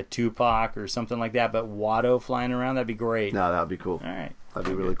us like a Tupac or something like that, but Watto flying around, that'd be great. No, that'd be cool. All right, that'd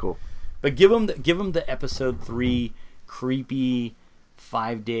be really cool. But give them the episode 3 creepy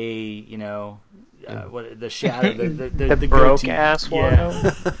 5-day, the shadow, the broke ass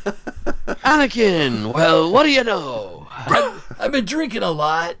Watto. Anakin, well, what do you know? I've been drinking a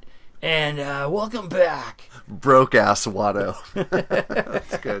lot, and welcome back. Broke ass Watto.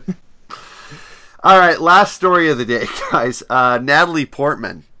 That's good. All right, last story of the day, guys. Natalie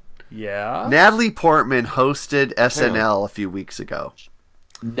Portman. Yeah? Natalie Portman hosted SNL a few weeks ago.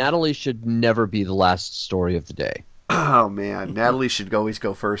 Natalie should never be the last story of the day. Oh, man. Natalie should always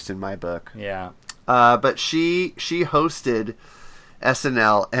go first in my book. Yeah. But she hosted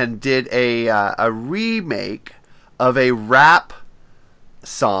SNL and did a remake of a rap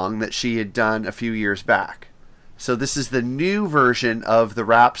song that she had done a few years back. So this is the new version of the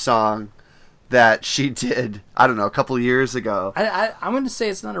rap song that she did, I don't know, a couple of years ago. I'm going to say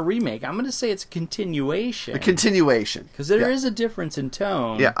it's not a remake. I'm going to say it's a continuation. A continuation. Because there is a difference in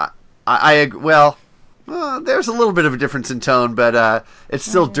tone. Yeah, I agree. Well, there's a little bit of a difference in tone, but it's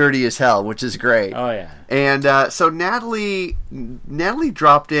still dirty as hell, which is great. Oh, yeah. And so Natalie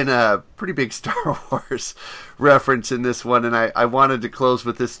dropped in a pretty big Star Wars reference in this one, and I wanted to close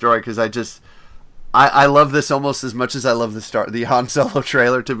with this story because I love this almost as much as I love the Han Solo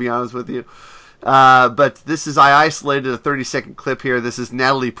trailer, to be honest with you. But I isolated a 30-second clip here. This is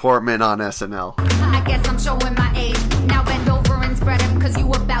Natalie Portman on SNL. I guess I'm showing my age. Now bend over and spread them because you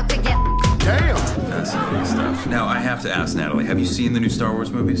about to get... Damn! That's big stuff. Now, I have to ask, Natalie, have you seen the new Star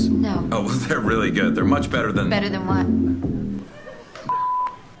Wars movies? No. Oh, well, they're really good. They're much better than... Better than what?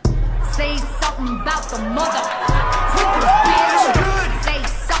 Say something about the mother. Bitch. Say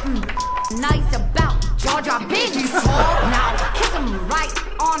something nice about Jar Jar Binks. Now kiss him right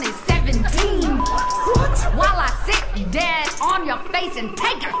on his 17. While I sit dead on your face and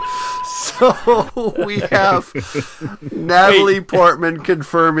take her. So we have Natalie Portman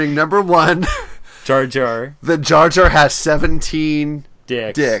confirming, number one, Jar Jar. That Jar Jar has 17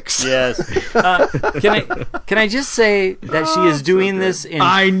 dicks. Yes. Can I just say that she is doing this in...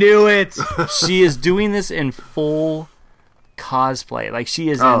 I knew it! She is doing this in full cosplay. Like, she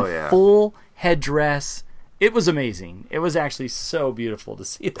is in full headdress. It was amazing. It was actually so beautiful to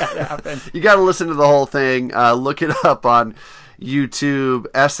see that happen. You got to listen to the whole thing. Look it up on YouTube,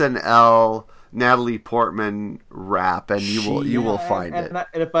 SNL, Natalie Portman rap, and you will find it.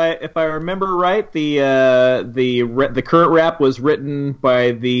 And if I remember right, the current rap was written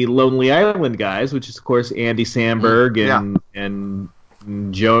by the Lonely Island guys, which is of course Andy Samberg and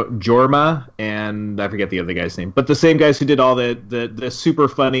Jorma, and I forget the other guy's name, but the same guys who did all the super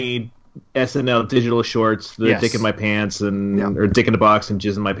funny SNL digital shorts, the Dick in My Pants or Dick in a Box and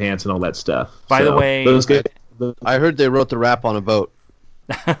Jizz in My Pants and all that stuff. By the way, those guys, I heard they wrote the rap on a boat.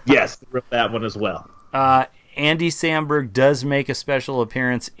 Yes, they wrote that one as well. Andy Samberg does make a special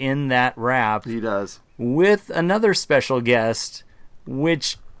appearance in that rap. He does. With another special guest,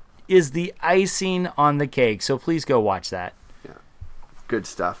 which is the icing on the cake. So please go watch that. Yeah. Good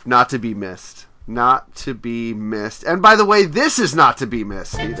stuff. Not to be missed. Not to be missed. And by the way, this is not to be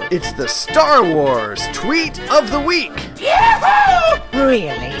missed either. It's the Star Wars Tweet of the Week. Yahoo!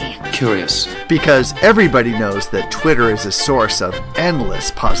 Really? Curious. Because everybody knows that Twitter is a source of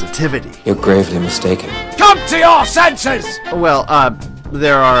endless positivity. You're gravely mistaken. Come to your senses! Well,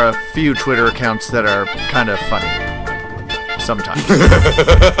 there are a few Twitter accounts that are kind of funny. Sometimes.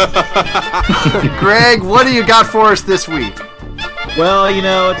 Greg, what do you got for us this week? Well,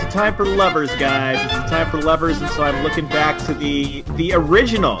 it's a time for lovers, guys. It's a time for lovers, and so I'm looking back to the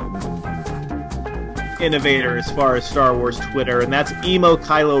original innovator as far as Star Wars Twitter, and that's Emo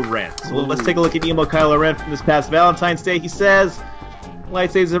Kylo Ren. So let's take a look at Emo Kylo Ren from this past Valentine's Day. He says,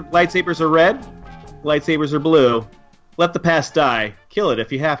 lightsabers are red, lightsabers are blue. Let the past die. Kill it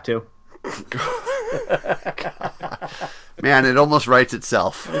if you have to. Man, it almost writes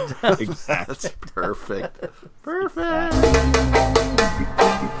itself. Exactly. That's perfect. Perfect.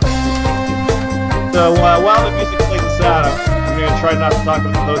 So while the music plays us out, I'm going to try not to talk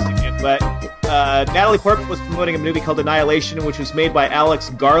about the hosting yet, but Natalie Portman was promoting a movie called Annihilation, which was made by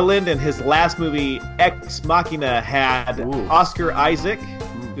Alex Garland, and his last movie, Ex Machina, had Oscar Isaac,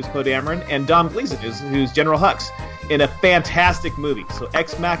 who's Poe Dameron, and Dom Gleason, who's General Hux, in a fantastic movie. So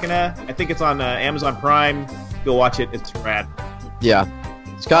Ex Machina, I think it's on Amazon Prime. Go watch it. It's rad. Yeah.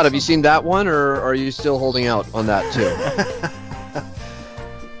 Scott, have you seen that one, or are you still holding out on that, too?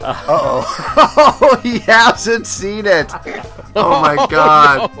 Oh, he hasn't seen it. Oh, my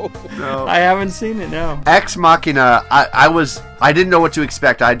God. No. I haven't seen it, no. Ex Machina, I didn't know what to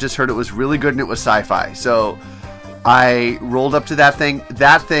expect. I just heard it was really good and it was sci-fi. So I rolled up to that thing.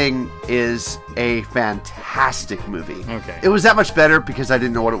 That thing is a fantastic movie. Okay. It was that much better because I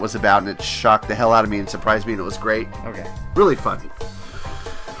didn't know what it was about, and it shocked the hell out of me and surprised me, and it was great. Okay. Really fun.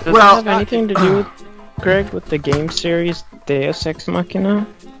 Does it have anything to do with, Greg, with the game series Deus Ex Machina?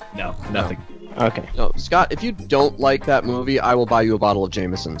 No, nothing. Okay. No, Scott, if you don't like that movie, I will buy you a bottle of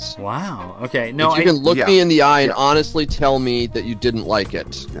Jameson's. Wow. Okay. No, if you can look me in the eye and honestly tell me that you didn't like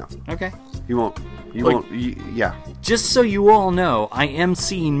it. No. Okay. You won't. Yeah. Just so you all know, I am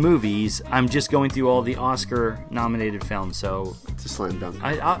seeing movies. I'm just going through all the Oscar-nominated films, so it's a slam dunk.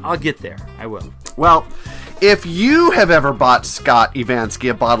 I'll get there. I will. Well, if you have ever bought Scott Evansky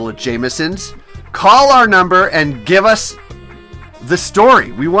a bottle of Jameson's, call our number and give us the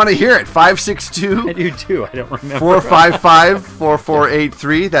story. We want to hear it. 562. I do too. I don't remember.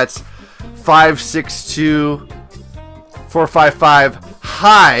 455-4483. That's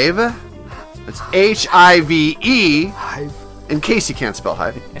 562-455-HIVE. That's HIVE. Hive. In case you can't spell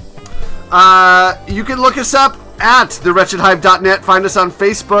Hive. You can look us up at thewretchedhive.net. Find us on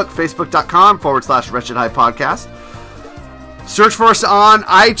Facebook, facebook.com/Wretched Hive Podcast. Search for us on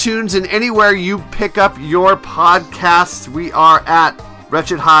iTunes and anywhere you pick up your podcasts. We are at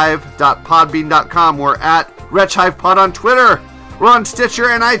wretchedhive.podbean.com. We're at WretchedHivePod on Twitter. We're on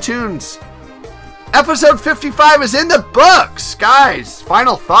Stitcher and iTunes. Episode 55 is in the books. Guys,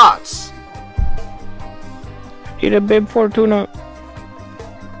 final thoughts. Eat a bib Fortuna.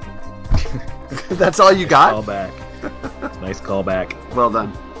 That's all you got? Callback. Nice callback. Well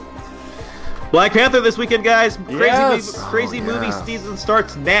done. Black Panther this weekend, guys. Yes. Crazy movie season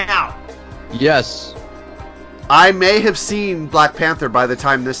starts now. Yes. I may have seen Black Panther by the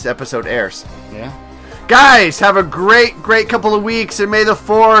time this episode airs. Yeah. Guys, have a great couple of weeks, and may the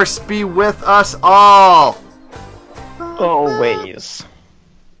Force be with us all. Always.